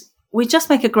 And we just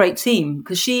make a great team,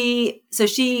 because she,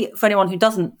 for anyone who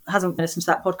hasn't listened to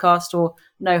that podcast or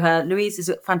know her, Louise is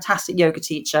a fantastic yoga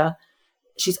teacher.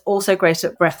 She's also great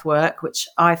at breath work, which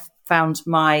I've found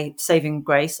my saving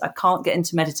grace. I can't get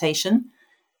into meditation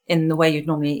in the way you'd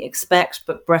normally expect,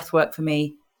 but breath work for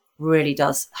me really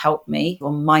does help me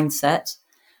on mindset.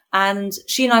 And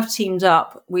she and I have teamed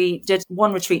up. We did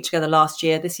one retreat together last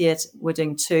year. This year we're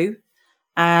doing two.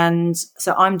 And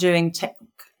so I'm doing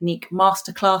technique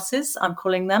masterclasses, I'm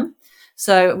calling them.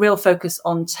 So real focus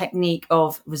on technique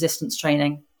of resistance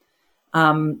training.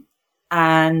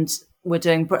 And we're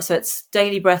doing, so it's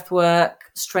daily breath work,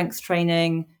 strength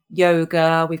training,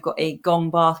 yoga. We've got a gong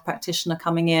bath practitioner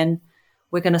coming in.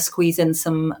 We're going to squeeze in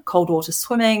some cold water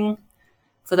swimming.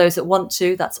 For those that want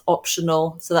to, that's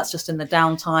optional. So that's just in the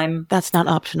downtime. That's not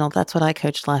optional. That's what I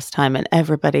coached last time. And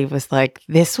everybody was like,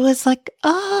 this was like,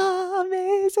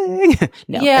 amazing.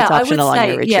 No, it's optional on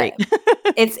your retreat. Yeah,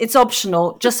 it's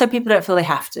optional, just so people don't feel they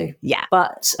have to. Yeah.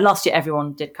 But last year,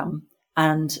 everyone did come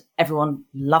and everyone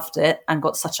loved it and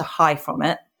got such a high from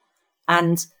it.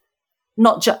 And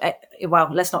not just,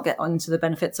 let's not get into the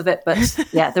benefits of it, but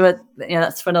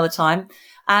that's for another time.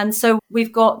 And so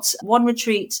we've got one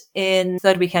retreat in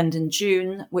third weekend in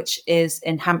June, which is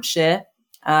in Hampshire,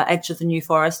 edge of the New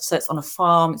Forest. So it's on a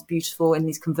farm. It's beautiful in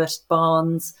these converted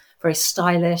barns, very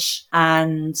stylish.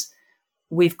 And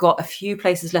we've got a few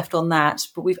places left on that,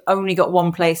 but we've only got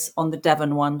one place on the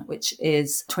Devon one, which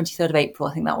is 23rd of April,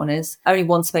 I think that one is. Only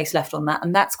one space left on that.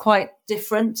 And that's quite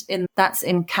different that's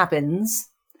in cabins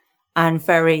and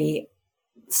very,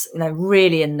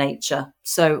 really in nature.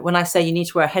 So when I say you need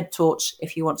to wear a head torch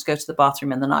if you want to go to the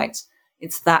bathroom in the night,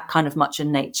 it's that kind of much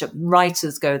in nature.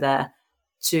 Writers go there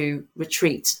to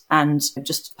retreat and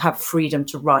just have freedom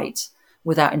to write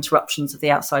without interruptions of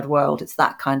the outside world. It's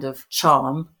that kind of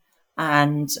charm.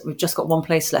 And we've just got one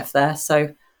place left there.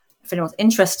 So if anyone's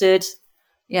interested,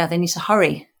 they need to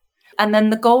hurry. And then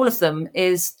the goal of them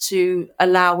is to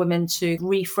allow women to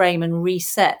reframe and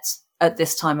reset at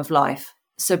this time of life.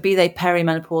 So be they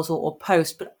perimenopausal or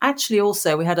post, but actually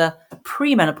also we had a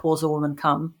premenopausal woman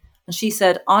come, and she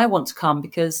said, I want to come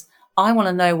because I want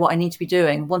to know what I need to be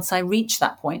doing once I reach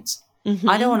that point. Mm-hmm.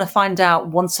 I don't want to find out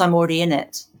once I'm already in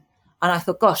it. And I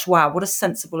thought, gosh, wow, what a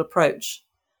sensible approach.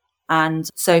 And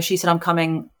so she said, I'm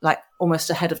coming like almost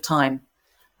ahead of time.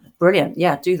 Brilliant.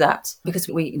 Yeah, do that. Because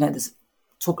there's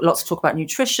lots of talk about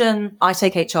nutrition. I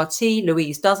take HRT,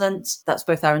 Louise doesn't. That's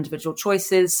both our individual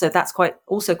choices. So that's quite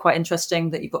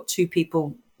interesting that you've got two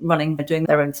people doing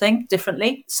their own thing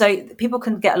differently. So people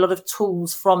can get a lot of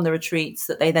tools from the retreats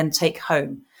that they then take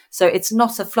home. So it's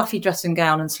not a fluffy dressing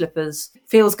gown and slippers,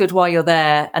 feels good while you're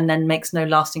there and then makes no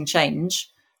lasting change.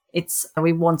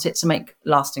 We want it to make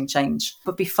lasting change,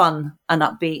 but be fun and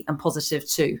upbeat and positive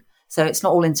too. So it's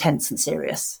not all intense and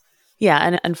serious. Yeah.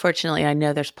 And unfortunately, I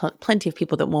know there's plenty of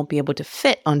people that won't be able to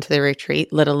fit onto the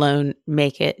retreat, let alone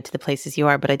make it to the places you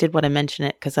are. But I did want to mention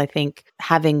it because I think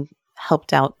having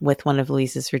helped out with one of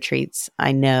Louise's retreats,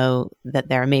 I know that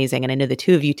they're amazing. And I know the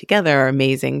two of you together are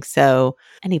amazing. So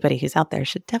anybody who's out there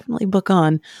should definitely book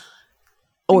on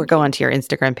or go onto your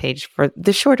Instagram page for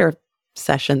the shorter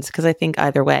sessions, because I think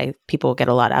either way, people will get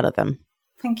a lot out of them.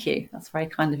 Thank you. That's very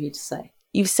kind of you to say.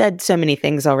 You've said so many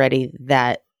things already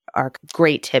that are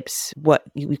great tips, what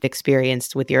you've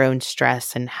experienced with your own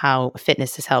stress and how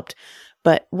fitness has helped.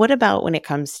 But what about when it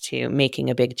comes to making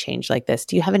a big change like this?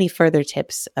 Do you have any further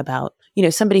tips about,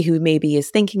 somebody who maybe is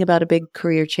thinking about a big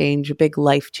career change, a big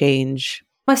life change?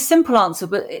 My simple answer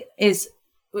is,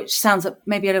 which sounds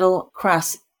maybe a little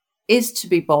crass, is to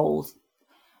be bold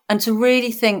and to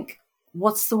really think,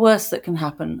 what's the worst that can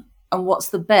happen and what's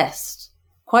the best?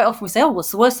 Quite often we say,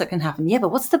 what's the worst that can happen? Yeah,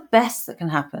 but what's the best that can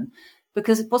happen?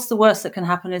 Because what's the worst that can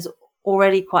happen is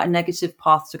already quite a negative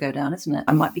path to go down, isn't it?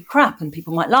 I might be crap and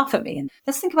people might laugh at me. And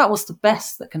let's think about what's the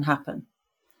best that can happen.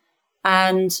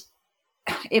 And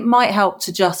it might help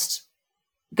to just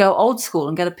go old school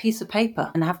and get a piece of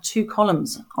paper and have 2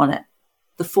 columns on it,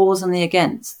 the fors and the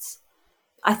againsts.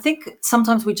 I think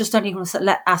sometimes we just don't even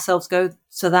let ourselves go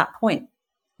to that point.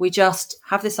 We just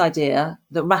have this idea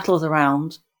that rattles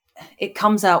around. It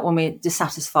comes out when we're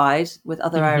dissatisfied with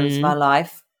other areas of our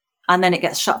life, and then it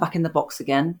gets shut back in the box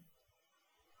again.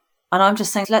 And I'm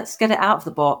just saying, let's get it out of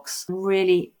the box and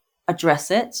really address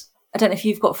it. I don't know if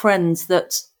you've got friends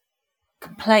that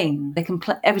complain. They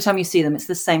complain every time you see them. It's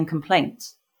the same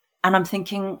complaint. And I'm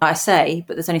thinking, I say,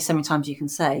 but there's only so many times you can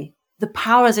say, the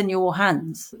power is in your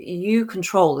hands. You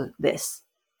control this.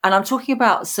 And I'm talking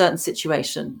about a certain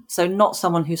situation. So not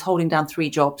someone who's holding down 3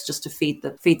 jobs just to feed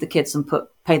the kids and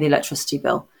pay the electricity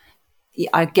bill.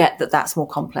 I get that that's more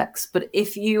complex. But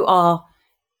if you are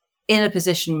in a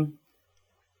position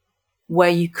where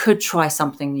you could try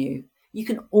something new, you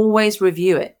can always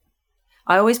review it.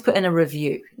 I always put in a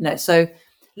review. So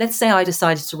let's say I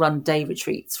decided to run day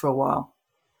retreats for a while.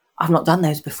 I've not done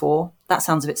those before. That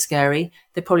sounds a bit scary.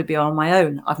 They'd probably be on my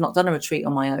own. I've not done a retreat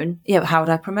on my own. Yeah, but how would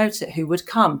I promote it? Who would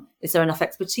come? Is there enough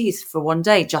expertise for one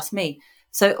day? Just me.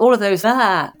 So all of those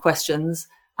questions.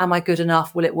 Am I good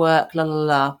enough? Will it work? La, la,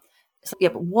 la. So, yeah,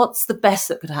 but what's the best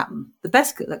that could happen? The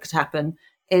best that could happen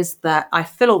is that I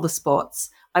fill all the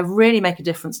spots. I really make a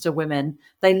difference to women.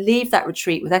 They leave that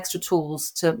retreat with extra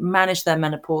tools to manage their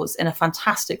menopause in a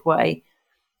fantastic way.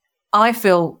 I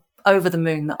feel over the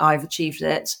moon that I've achieved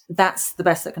it. That's the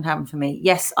best that can happen for me.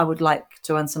 Yes, I would like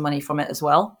to earn some money from it as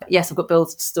well. Yes, I've got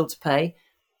bills still to pay.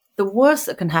 The worst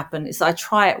that can happen is I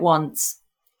try it once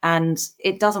and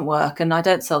it doesn't work and I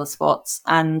don't sell the spots,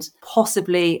 and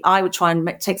possibly I would try and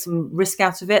take some risk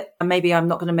out of it, and maybe I'm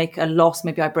not going to make a loss.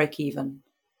 Maybe I break even.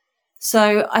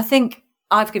 So I think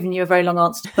I've given you a very long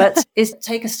answer, but is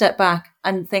take a step back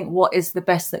and think, what is the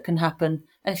best that can happen?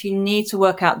 And if you need to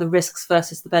work out the risks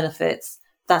versus the benefits,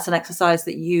 that's an exercise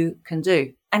that you can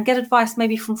do. And get advice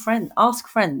maybe from friends. Ask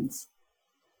friends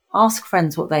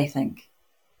what they think.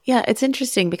 Yeah, it's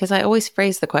interesting because I always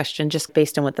phrase the question just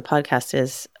based on what the podcast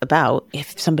is about.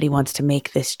 If somebody wants to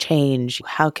make this change,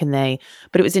 how can they?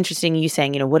 But it was interesting you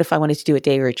saying, what if I wanted to do a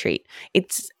day retreat?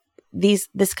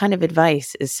 This kind of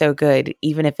advice is so good,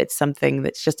 even if it's something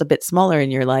that's just a bit smaller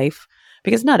in your life,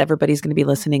 because not everybody's going to be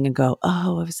listening and go,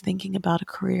 oh, I was thinking about a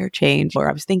career change, or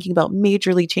I was thinking about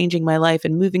majorly changing my life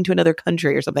and moving to another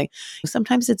country or something.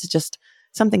 Sometimes it's just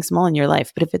something small in your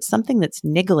life. But if it's something that's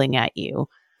niggling at you,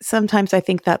 sometimes I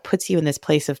think that puts you in this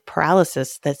place of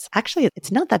paralysis that's actually,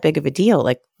 it's not that big of a deal.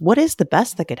 Like, what is the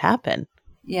best that could happen?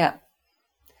 Yeah.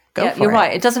 Go for you're it.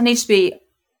 right. It doesn't need to be,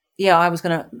 I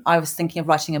was thinking of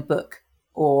writing a book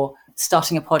or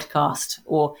starting a podcast,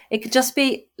 or it could just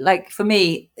be like, for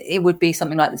me, it would be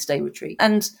something like this day retreat.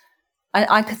 And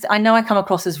I know I come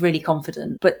across as really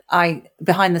confident, but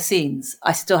behind the scenes,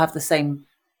 I still have the same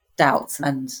doubts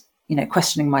and,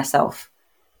 questioning myself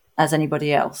as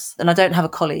anybody else. And I don't have a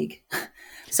colleague.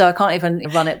 So I can't even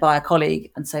run it by a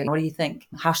colleague and say, what do you think?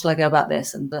 How shall I go about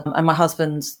this? And my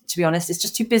husband, to be honest, is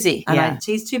just too busy. And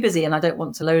he's too busy and I don't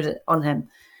want to load it on him.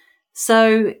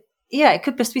 So it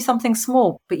could just be something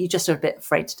small, but you just are a bit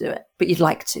afraid to do it, but you'd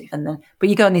like to. But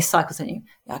you go in these cycles, don't you?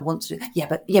 Yeah, I want to. Yeah,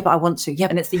 but I want to. Yeah.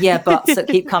 And it's the buts that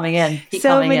keep coming in.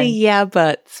 So many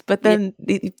buts. But then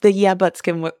the buts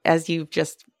can, as you've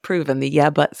just proven, the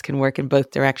buts can work in both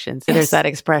directions. So there's that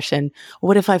expression,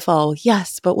 what if I fall?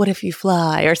 Yes, but what if you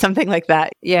fly? Or something like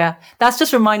that. Yeah. That's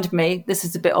just reminded me, this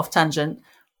is a bit off tangent,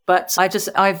 but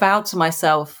I vowed to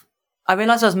myself, I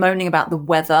realized I was moaning about the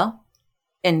weather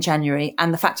in January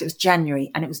and the fact it was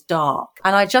January and it was dark.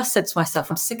 And I just said to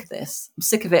myself, I'm sick of this. I'm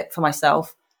sick of it for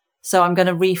myself. So I'm going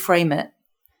to reframe it.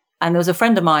 And there was a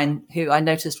friend of mine who I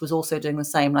noticed was also doing the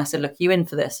same. And I said, look, you in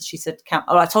for this? She said,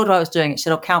 I told her I was doing it. She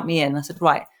said, count me in. I said,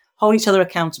 right, hold each other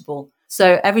accountable.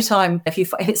 So every time, if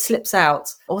it slips out,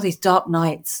 all these dark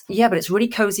nights, but it's really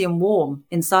cozy and warm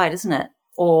inside, isn't it?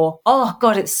 Or, oh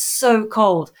God, it's so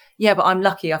cold. Yeah, but I'm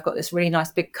lucky. I've got this really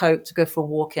nice big coat to go for a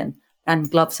walk in and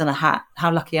gloves and a hat.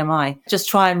 How lucky am I? Just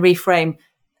try and reframe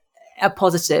a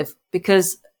positive,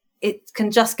 because it can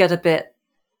just get a bit,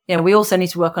 we also need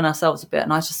to work on ourselves a bit.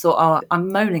 And I just thought, I'm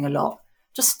moaning a lot.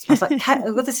 I was like,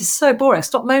 this is so boring.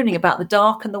 Stop moaning about the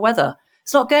dark and the weather.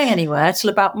 It's not going anywhere till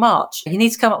about March. You need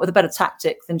to come up with a better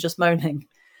tactic than just moaning.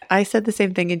 I said the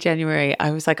same thing in January.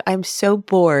 I was like, I'm so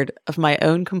bored of my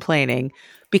own complaining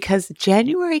because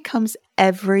January comes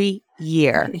every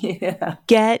year. Yeah.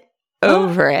 Get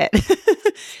over it.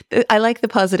 I like the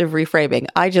positive reframing.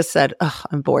 I just said,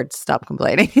 I'm bored. Stop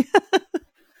complaining.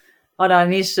 I know, I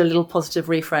needed a little positive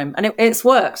reframe. And it's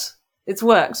worked. It's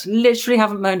worked. Literally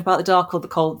haven't moaned about the dark or the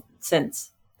cold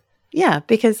since. Yeah,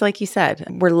 because like you said,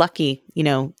 we're lucky,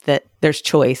 that there's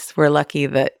choice. We're lucky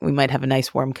that we might have a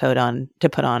nice warm coat on to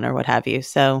put on or what have you.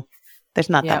 So there's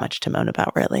not that much to moan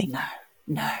about, really.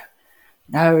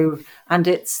 No. And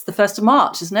it's the 1st of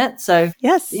March, isn't it? So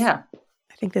yes. Yeah.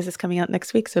 I think this is coming out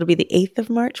next week. So it'll be the 8th of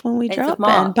March when we drop.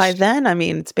 And by then,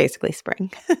 it's basically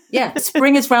spring. Yeah,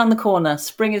 spring is round the corner.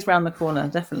 Spring is round the corner,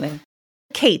 definitely.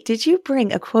 Kate, did you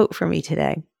bring a quote for me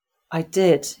today? I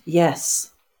did,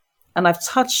 yes. And I've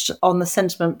touched on the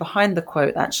sentiment behind the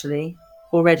quote, actually,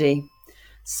 already.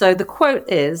 So the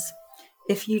quote is,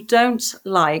 if you don't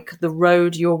like the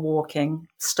road you're walking,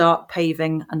 start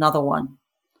paving another one.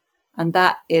 And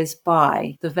that is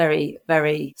by the very,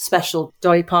 very special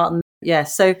Dolly Parton.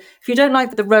 Yes. So if you don't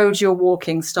like the road you're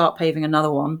walking, start paving another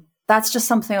one. That's just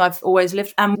something I've always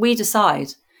lived. And we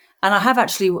decide. And I have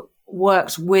actually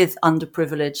worked with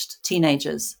underprivileged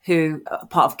teenagers who are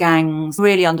part of gangs,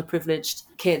 really underprivileged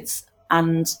kids,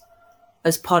 and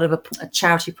as part of a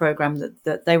charity program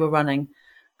that they were running.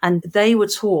 And they were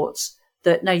taught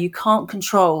that, no, you can't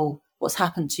control what's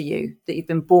happened to you, that you've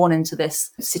been born into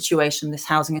this situation, this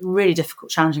housing, really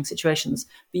difficult, challenging situations,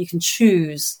 but you can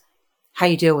choose how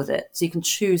you deal with it. So you can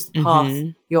choose the path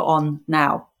you're on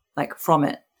now, like from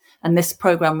it. And this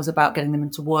program was about getting them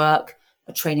into work,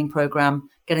 a training program,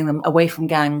 getting them away from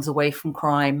gangs, away from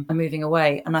crime, and moving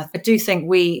away. And I do think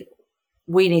we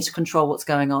need to control what's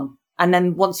going on. And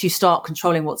then once you start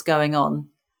controlling what's going on,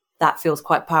 that feels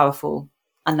quite powerful.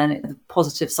 And then the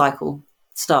positive cycle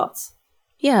starts.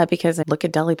 Yeah, because I look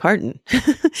at Dolly Parton.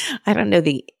 I don't know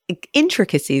the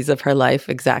intricacies of her life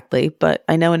exactly, but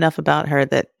I know enough about her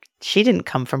that she didn't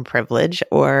come from privilege,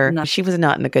 or she was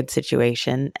not in a good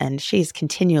situation. And she's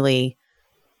continually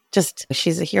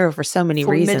she's a hero for so many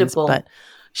reasons, but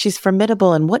she's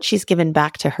formidable in what she's given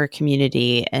back to her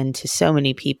community and to so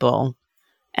many people.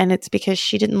 And it's because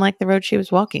she didn't like the road she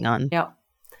was walking on. Yeah.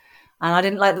 And I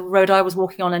didn't like the road I was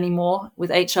walking on anymore with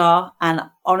HR. And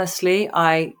honestly,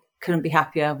 I couldn't be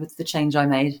happier with the change I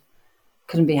made.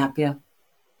 Couldn't be happier.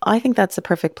 I think that's the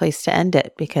perfect place to end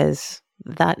it, because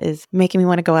that is making me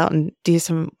want to go out and do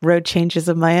some road changes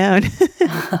of my own.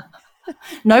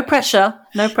 No pressure.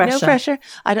 No pressure. No pressure.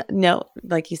 I don't know,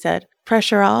 like you said,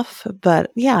 pressure off.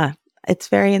 But yeah, it's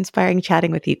very inspiring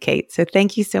chatting with you, Kate. So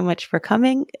thank you so much for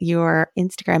coming. Your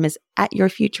Instagram is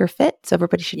 @yourfuturefit, so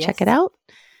everybody should check it out.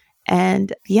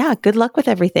 And yeah, good luck with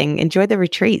everything. Enjoy the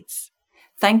retreats.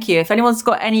 Thank you. If anyone's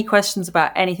got any questions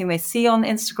about anything they see on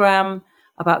Instagram,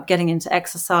 about getting into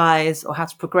exercise or how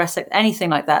to progress it, anything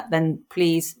like that, then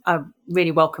please, I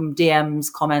really welcome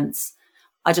DMs, comments.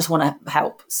 I just want to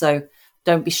help. So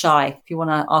don't be shy if you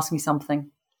want to ask me something.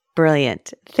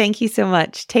 Brilliant. Thank you so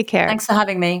much. Take care. Thanks for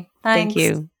having me. Thanks. Thank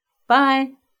you.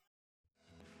 Bye.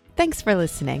 Thanks for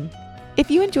listening. If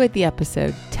you enjoyed the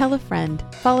episode, tell a friend,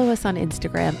 follow us on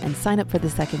Instagram, and sign up for the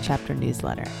Second Chapter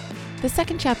newsletter. The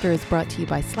Second Chapter is brought to you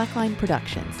by Slackline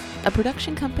Productions, a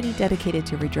production company dedicated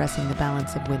to redressing the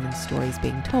balance of women's stories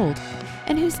being told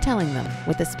and who's telling them,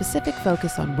 with a specific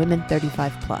focus on women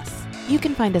 35 plus. You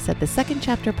can find us at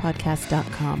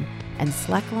thesecondchapterpodcast.com and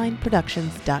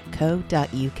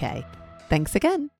slacklineproductions.co.uk. Thanks again.